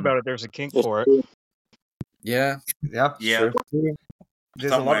can think about it, there's a kink for it. Yeah. Yeah, Yeah. sure.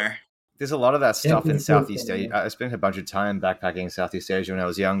 There's Somewhere. a lot of that stuff in Yeah. Southeast Asia. I spent a bunch of time backpacking in Southeast Asia when I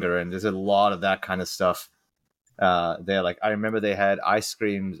was younger, and there's a lot of that kind of stuff there. Like I remember they had ice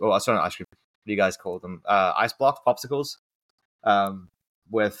creams. Oh, sorry, not ice cream. What do you guys call them? Ice blocks, popsicles,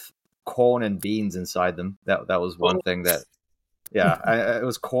 with corn and beans inside them. That was one thing that. Yeah, it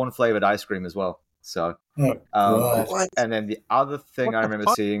was corn flavored ice cream as well. So, Oh, God. What? and then the other thing I remember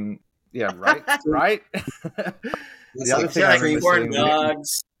seeing. Yeah, right, right. It's The other like thing I Like remember corn seeing.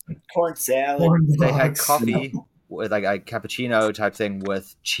 dogs, corn salad. Corn They had dogs. coffee with like a cappuccino type thing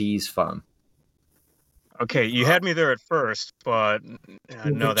with cheese foam. Okay, you had me there at first, but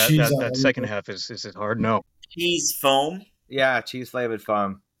no, the cheese on that it. second half is hard. No. Cheese foam. Yeah, cheese flavored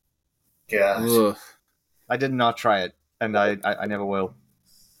foam. Gosh. Ugh. I did not try it, and I never will.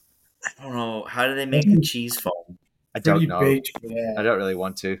 I don't know. How do they make the cheese foam? I don't Pretty know. baked for that. I don't really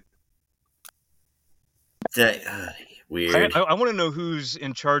want to. Weird. I want to know who's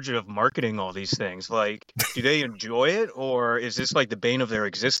in charge of marketing all these things. Like, do they enjoy it, or is this like the bane of their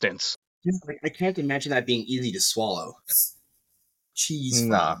existence? Yeah, like, I can't imagine that being easy to swallow. Cheese.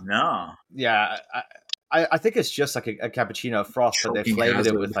 Nah. No. Yeah, I think it's just like a cappuccino frost, but they Choking flavored it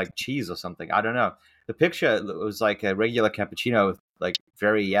hazard. with like cheese or something. I don't know. The picture was like a regular cappuccino with like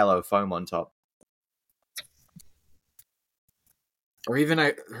very yellow foam on top. Or even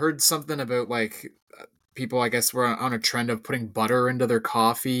I heard something about like people, I guess, were on a trend of putting butter into their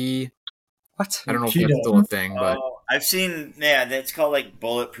coffee. What? I don't know if Keto. that's still a thing, but I've seen, yeah, that's called like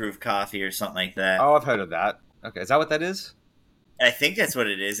bulletproof coffee or something like that. Oh, I've heard of that. Okay, is that what that is? I think that's what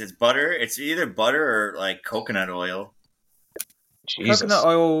it is. It's butter. It's either butter or like coconut oil. Jesus. Coconut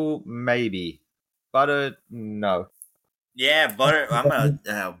oil, maybe. Butter, no. Yeah, butter. I'm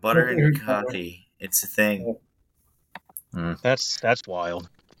a butter and coffee. It's a thing. That's wild.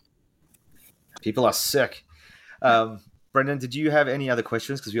 People are sick. Brendan, did you have any other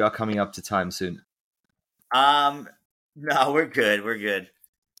questions? Because we are coming up to time soon. No, we're good. We're good.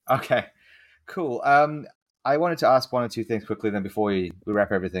 Okay, cool. I wanted to ask one or two things quickly then before we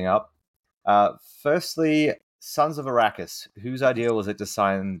wrap everything up. Firstly, Sons of Arrakis. Whose idea was it to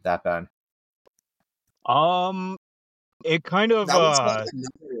sign that band? It kind of That was like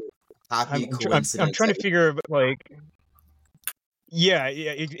another happy coincidence. I'm trying to figure like yeah,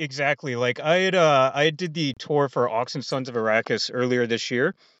 exactly. Like I did the tour for Ox and Sons of Arrakis earlier this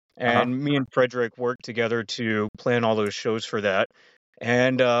year, and me and Frederick worked together to plan all those shows for that.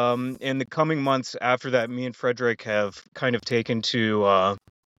 And in the coming months after that, me and Frederick have kind of taken to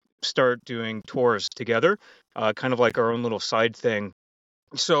start doing tours together, kind of like our own little side thing.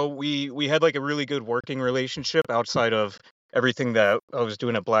 So we had like a really good working relationship outside of everything that I was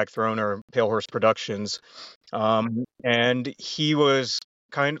doing at Black Throne or Pale Horse Productions. And he was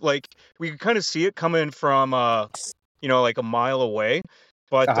kind of like, we could kind of see it coming from, like a mile away,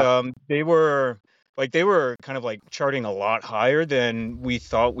 but they were kind of like charting a lot higher than we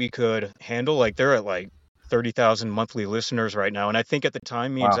thought we could handle. Like they're at like 30,000 monthly listeners right now. And I think at the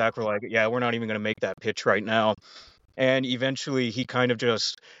time, me and Zach were like, yeah, we're not even going to make that pitch right now. And eventually he kind of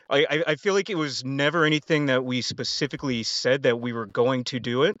just, I feel like it was never anything that we specifically said that we were going to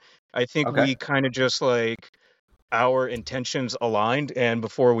do it. I think we kind of just like, our intentions aligned, and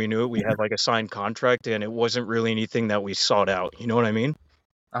before we knew it, we had like a signed contract, and it wasn't really anything that we sought out. You know what I mean?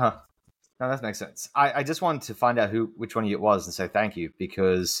 No, that makes sense. I just wanted to find out which one of you it was and say thank you,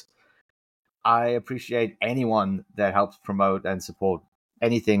 because I appreciate anyone that helps promote and support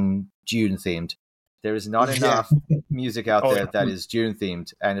anything Dune themed. There is not enough music out there that is Dune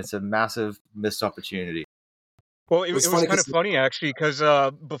themed, and it's a massive missed opportunity. Well, it was kind of funny actually, because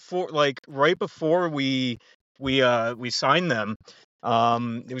right before we signed them,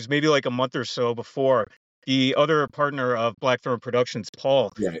 it was maybe like a month or so before, the other partner of Black Throne Productions,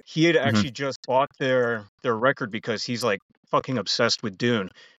 Paul, he had actually just bought their record because he's like fucking obsessed with Dune.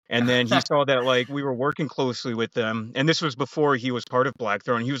 And then he saw that like we were working closely with them, and this was before he was part of Black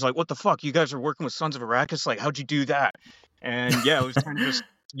Throne. He was like, "What the fuck? You guys are working with Sons of Arrakis? Like, how'd you do that?" And yeah, it was kind of just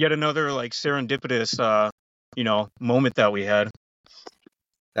yet another like serendipitous, moment that we had.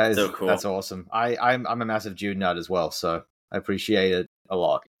 That is so cool. That's awesome. I'm a massive Dune nut as well, so I appreciate it a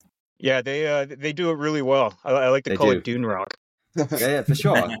lot. Yeah, they do it really well. I like to call it Dune rock. Yeah, for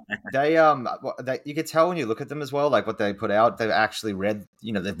sure. They you can tell when you look at them as well, like what they put out. They've actually read,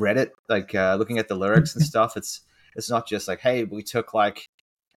 they've read it. Like looking at the lyrics and stuff. It's not just like, hey, we took like,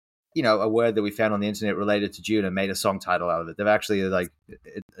 a word that we found on the internet related to Dune and made a song title out of it. They've actually like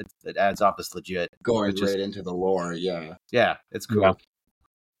it adds up as legit, going right into the lore. Yeah, it's cool.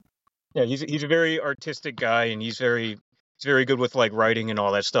 Yeah, he's a very artistic guy, and he's very good with like writing and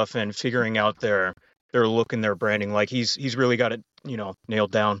all that stuff and figuring out their look and their branding. Like he's really got it,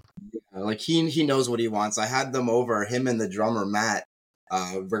 nailed down. Yeah, like he knows what he wants. I had them over, him and the drummer Matt,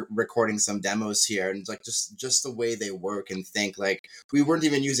 recording some demos here, and it's like just the way they work and think. Like we weren't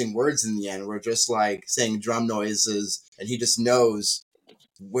even using words in the end. We're just like saying drum noises, and he just knows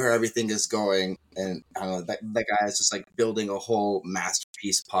where everything is going. And I don't know, that guy is just like building a whole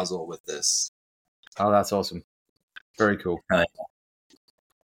masterpiece puzzle with this. Oh, that's awesome. Very cool.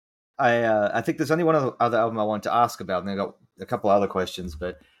 I think there's only one other album I want to ask about, and I got a couple other questions.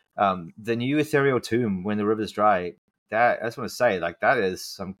 But the new Ethereal Tomb, When the River's Dry, I just want to say, like, that is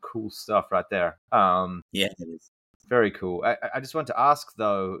some cool stuff right there. Yeah, it is. Very cool. I just want to ask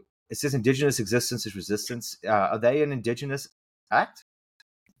though, it says Indigenous Existence is Resistance. Are they an Indigenous act?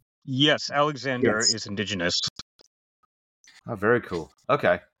 Yes, Alexander is Indigenous. Oh, very cool.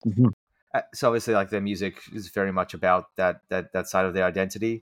 Okay. Mm-hmm. So obviously, like, their music is very much about that side of their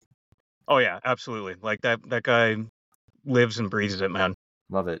identity. Oh yeah, absolutely. Like that guy lives and breathes it, man.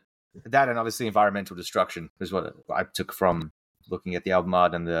 Love it. That, and obviously environmental destruction is what I took from looking at the album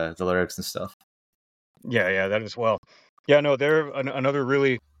art and the lyrics and stuff. Yeah, that as well. Yeah, no, they're another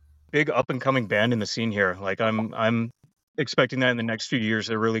really big up and coming band in the scene here. Like I'm expecting that in the next few years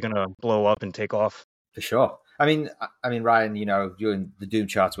they're really gonna blow up and take off. For sure. I mean, Ryan, you're in the Doom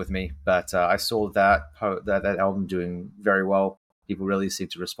charts with me, but I saw that album doing very well. People really seem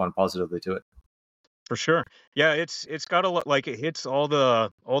to respond positively to it. For sure. Yeah, it's got a lot, like it hits all the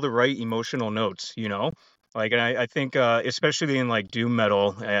right emotional notes, Like, and I think especially in like doom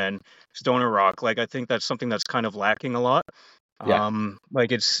metal and stoner rock, like I think that's something that's kind of lacking a lot. Yeah.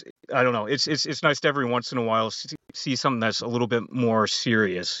 Like I don't know, it's nice to every once in a while see something that's a little bit more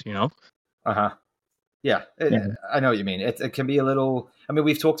serious, Uh-huh. Yeah, I know what you mean. It can be a little. I mean,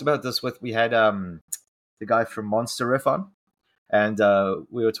 we've talked about this we had the guy from Monster Riff on, and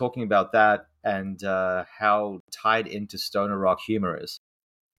we were talking about that and how tied into stoner rock humor is.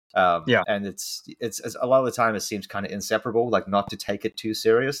 Yeah. And it's a lot of the time it seems kind of inseparable, like not to take it too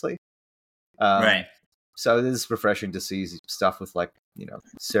seriously. Right. So it is refreshing to see stuff with like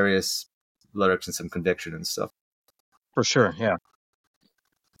serious lyrics and some conviction and stuff. For sure. Yeah.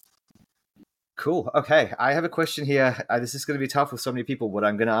 Cool. Okay, I have a question here. This is going to be tough with so many people, but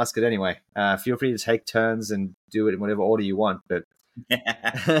I'm going to ask it anyway. Feel free to take turns and do it in whatever order you want. But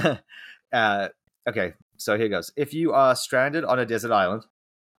okay, so here goes. If you are stranded on a desert island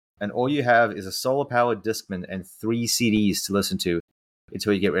and all you have is a solar-powered Discman and 3 CDs to listen to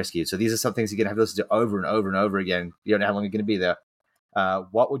until you get rescued. So these are some things you're going to have to listen to over and over and over again. You don't know how long you're going to be there.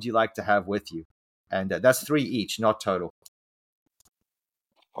 What would you like to have with you? And that's 3 each, not total.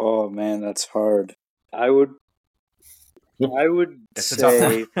 Oh man, that's hard. I would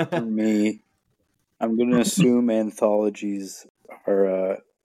say for me, I'm going to assume anthologies are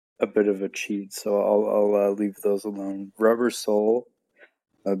a bit of a cheat, so I'll leave those alone. Rubber Soul,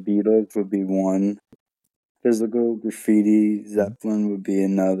 Beatles would be one. Physical Graffiti, Zeppelin would be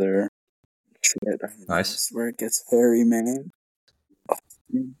another. Shit, Nice. That's where it gets hairy, man.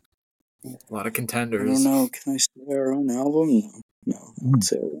 A lot of I contenders. don't know. Can I say our own album? No, I won't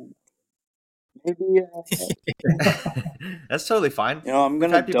say our own. Maybe. That's totally fine. I'm We've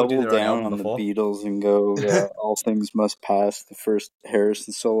gonna had people do double their own down album on before. the Beatles and go All Things Must Pass, the first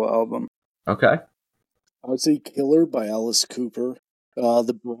Harrison solo album. Okay. I would say Killer by Alice Cooper,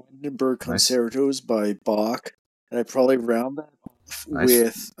 the Brandenburg Concertos by Bach, and I'd probably round that off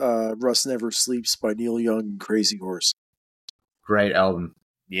with Rust Never Sleeps by Neil Young and Crazy Horse. Great album.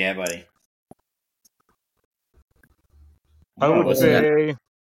 Yeah, buddy. I would say,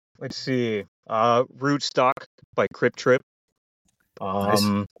 let's see, Rootstock by Crypt Trip.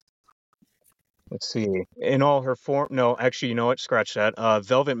 Let's see, in all her form. No, actually, you know what? Scratch that.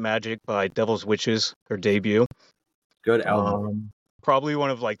 Velvet Magic by Devil's Witches, her debut. Good album. Probably one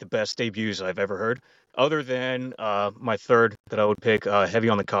of like the best debuts I've ever heard. Other than my third that I would pick, Heavy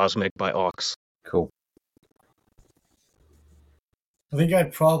on the Cosmic by Aux. Cool. I think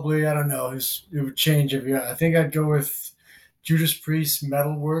I'd probably, I don't know, it would change I think I'd go with Judas Priest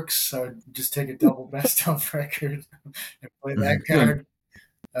Metalworks. I would just take a double best of record and play that card.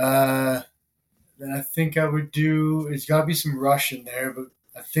 Then I think I would it's got to be some Rush in there, but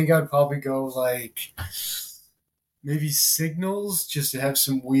I think I'd probably go like maybe Signals just to have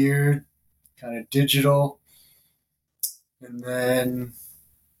some weird kind of digital. And then,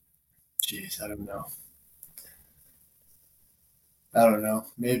 I don't know.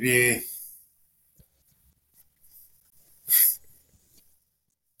 Maybe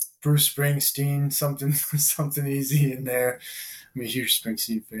Bruce Springsteen, something easy in there. I'm a huge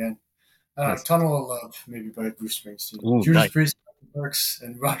Springsteen fan. Tunnel of Love, maybe by Bruce Springsteen. Ooh, Judas nice. Priest Works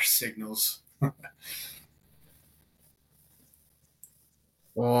and Rush Signals.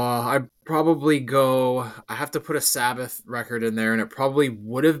 Well, I'd probably go. I have to put a Sabbath record in there, and it probably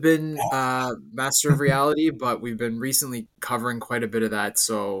would have been Master of Reality, but we've been recently covering quite a bit of that,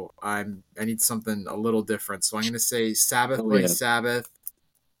 so I need something a little different. So I'm going to say Sabbath by Sabbath.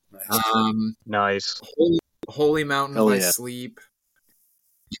 Nice. Holy Mountain by Sleep.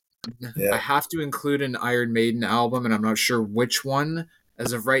 Yeah. I have to include an Iron Maiden album, and I'm not sure which one.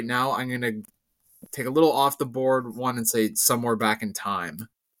 As of right now, I'm going to take a little off the board one and say Somewhere Back in Time.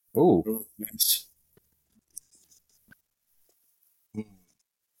 Ooh. Nice.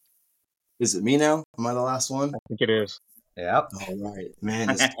 Is it me now? Am I the last one? I think it is. Yep. All right, man.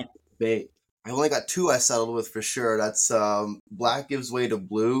 This debate. I only got 2 I settled with for sure. That's Black Gives Way to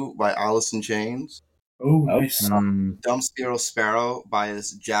Blue by Alice in Chains. Oh, nice. Dumb Sparrow by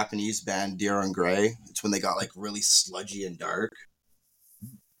this Japanese band Deer and Grey. It's when they got like really sludgy and dark.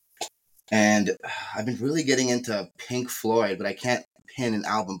 And I've been really getting into Pink Floyd, but I can't pin an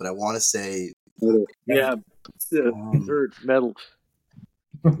album. But I want to say, Yeah, third metal.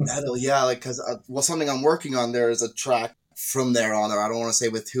 metal, yeah, like because something I'm working on. There is a track from there on there. I don't want to say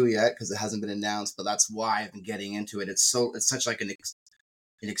with who yet because it hasn't been announced, but that's why I've been getting into it. It's such like an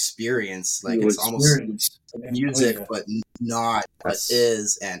experience. Like it's almost music, but not. But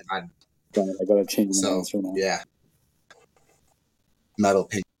is, and I gotta change my answer now. Yeah, metal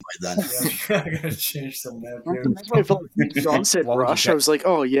Pink then. Yeah, I gotta change some now too. I felt like John said What would you Rush. say? I was like,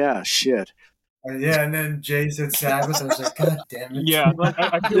 oh yeah, shit. Yeah, and then Jay said Sabbath. I was like, God damn it. Yeah, like,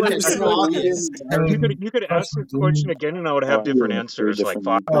 I feel like It's August. you could ask this question again, and I would have different answers. Like,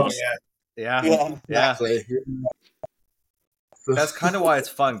 fuck. Oh Yeah. Exactly. That's kind of why it's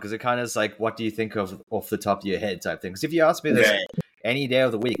fun, because it kind of is like, what do you think of off the top of your head type thing. Because if you ask me this Right. any day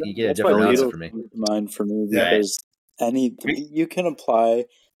of the week, you get a That's different why answer Beatles from me. comes to mind for me Right. because you can apply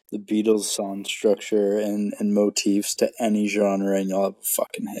the Beatles song structure and motifs to any genre and you'll have a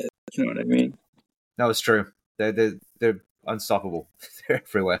fucking hit. You know what I mean? No, it's true. They're unstoppable. They're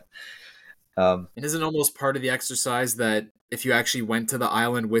everywhere. And isn't almost part of the exercise that if you actually went to the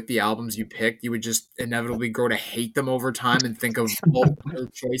island with the albums you picked, you would just inevitably grow to hate them over time and think of all the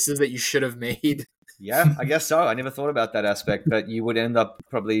choices that you should have made? Yeah, I guess so. I never thought about that aspect, but you would end up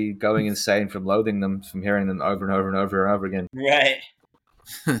probably going insane from loathing them, from hearing them over and over and over and over again. Right.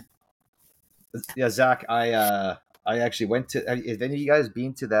 Yeah, Zach, I actually went to. Have any of you guys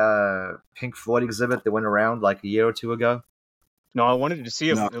been to the Pink Floyd exhibit that went around like a year or two ago? No, I wanted to see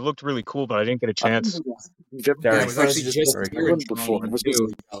it. No. It looked really cool, but I didn't get a chance. Very It was actually just very here in good. Before. Toronto,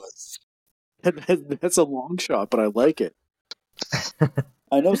 too. That's a long shot, but I like it.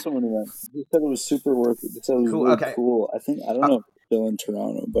 I know someone who went. He said it was super worth it. He said it was Cool, really okay. cool. I don't know if it's still in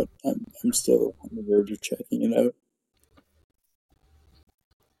Toronto, but I'm still on the verge of checking it out.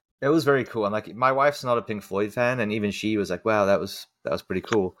 It was very cool, and like my wife's not a Pink Floyd fan, and even she was like, "Wow, that was pretty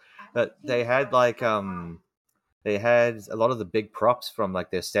cool." But they had like they had a lot of the big props from like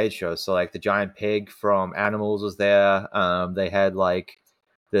their stage shows. So like the giant pig from Animals was there. They had like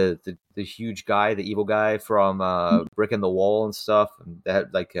the huge guy, the evil guy from Brick in the Wall and stuff. And they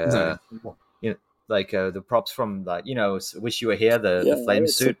had like the props from like Wish You Were Here, the flame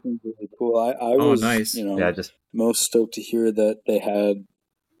that's suit. something really cool. I was nice. Just most stoked to hear that they had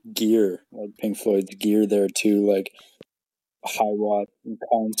gear, like Pink Floyd's gear there too, like high watt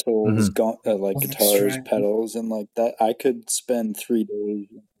consoles, like guitars, right. pedals, and like that. I could spend 3 days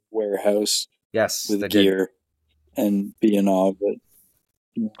in a warehouse yes, with they did. gear and be in awe of it.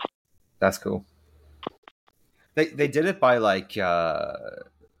 That's cool. They did it by like I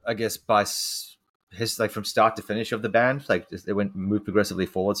guess by his like from start to finish of the band. Like they moved progressively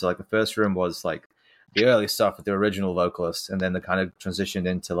forward. So like the first room was like the early stuff with the original vocalist, and then they kind of transitioned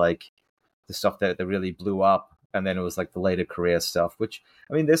into like the stuff that really blew up, and then it was like the later career stuff. Which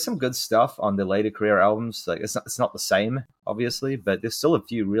I mean, there's some good stuff on the later career albums. Like it's not the same, obviously, but there's still a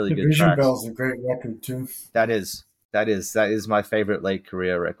few really good Division tracks. Bell's a great record too. That is my favorite late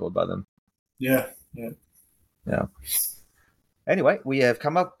career record by them. Yeah. Anyway, we have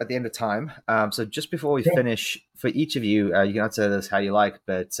come up at the end of time. So just before we finish, for each of you, you can answer this how you like,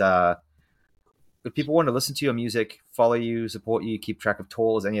 but if people want to listen to your music, follow you, support you, keep track of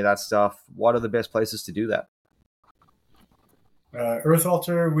tours, any of that stuff, what are the best places to do that? Earth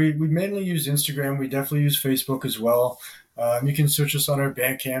Altar, we mainly use Instagram. We definitely use Facebook as well. You can search us on our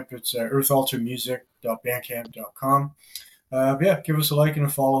Bandcamp. It's earthaltarmusic.bandcamp.com. Give us a like and a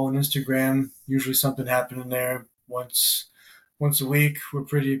follow on Instagram. Usually something happening there once a week. We're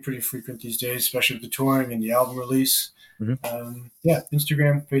pretty frequent these days, especially with the touring and the album release. Mm-hmm.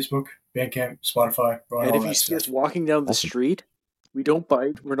 Instagram, Facebook, Bandcamp, Spotify. And if you see us walking down the street, we don't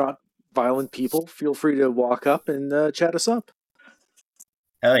bite. We're not violent people. Feel free to walk up and chat us up.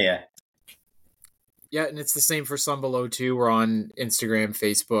 Hell yeah. Yeah, and it's the same for Sun Below too. We're on Instagram,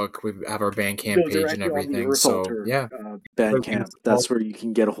 Facebook. We have our Bandcamp page and everything. So yeah, Bandcamp. That's where you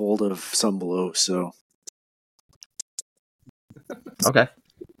can get a hold of Sun Below. So okay.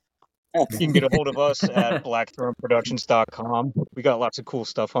 You can get a hold of us at blackthroneproductions.com. We got lots of cool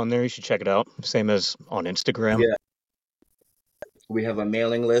stuff on there. You should check it out. Same as on Instagram. Yeah. We have a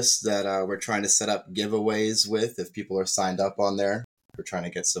mailing list that we're trying to set up giveaways with if people are signed up on there. We're trying to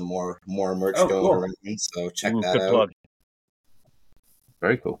get some more merch going around, so check that Good out. plug.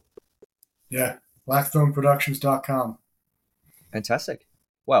 Very cool. Yeah, blackthroneproductions.com. Fantastic.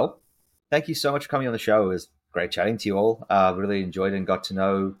 Well, thank you so much for coming on the show. It was great chatting to you all. Really enjoyed and got to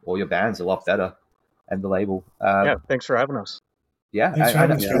know all your bands a lot better and the label. Thanks for having us. Yeah, Thanks for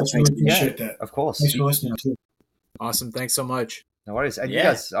having us, guys. Really appreciate that. Of course. Thanks for listening too. Awesome. Thanks so much. No worries. And you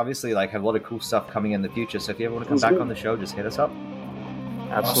guys obviously like have a lot of cool stuff coming in the future. So if you ever want to come back on the show, just hit us up.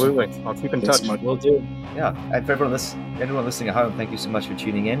 Absolutely. Awesome. I'll keep in touch. We'll do. Yeah. And for everyone listening at home, thank you so much for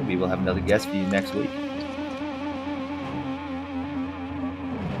tuning in. We will have another guest for you next week.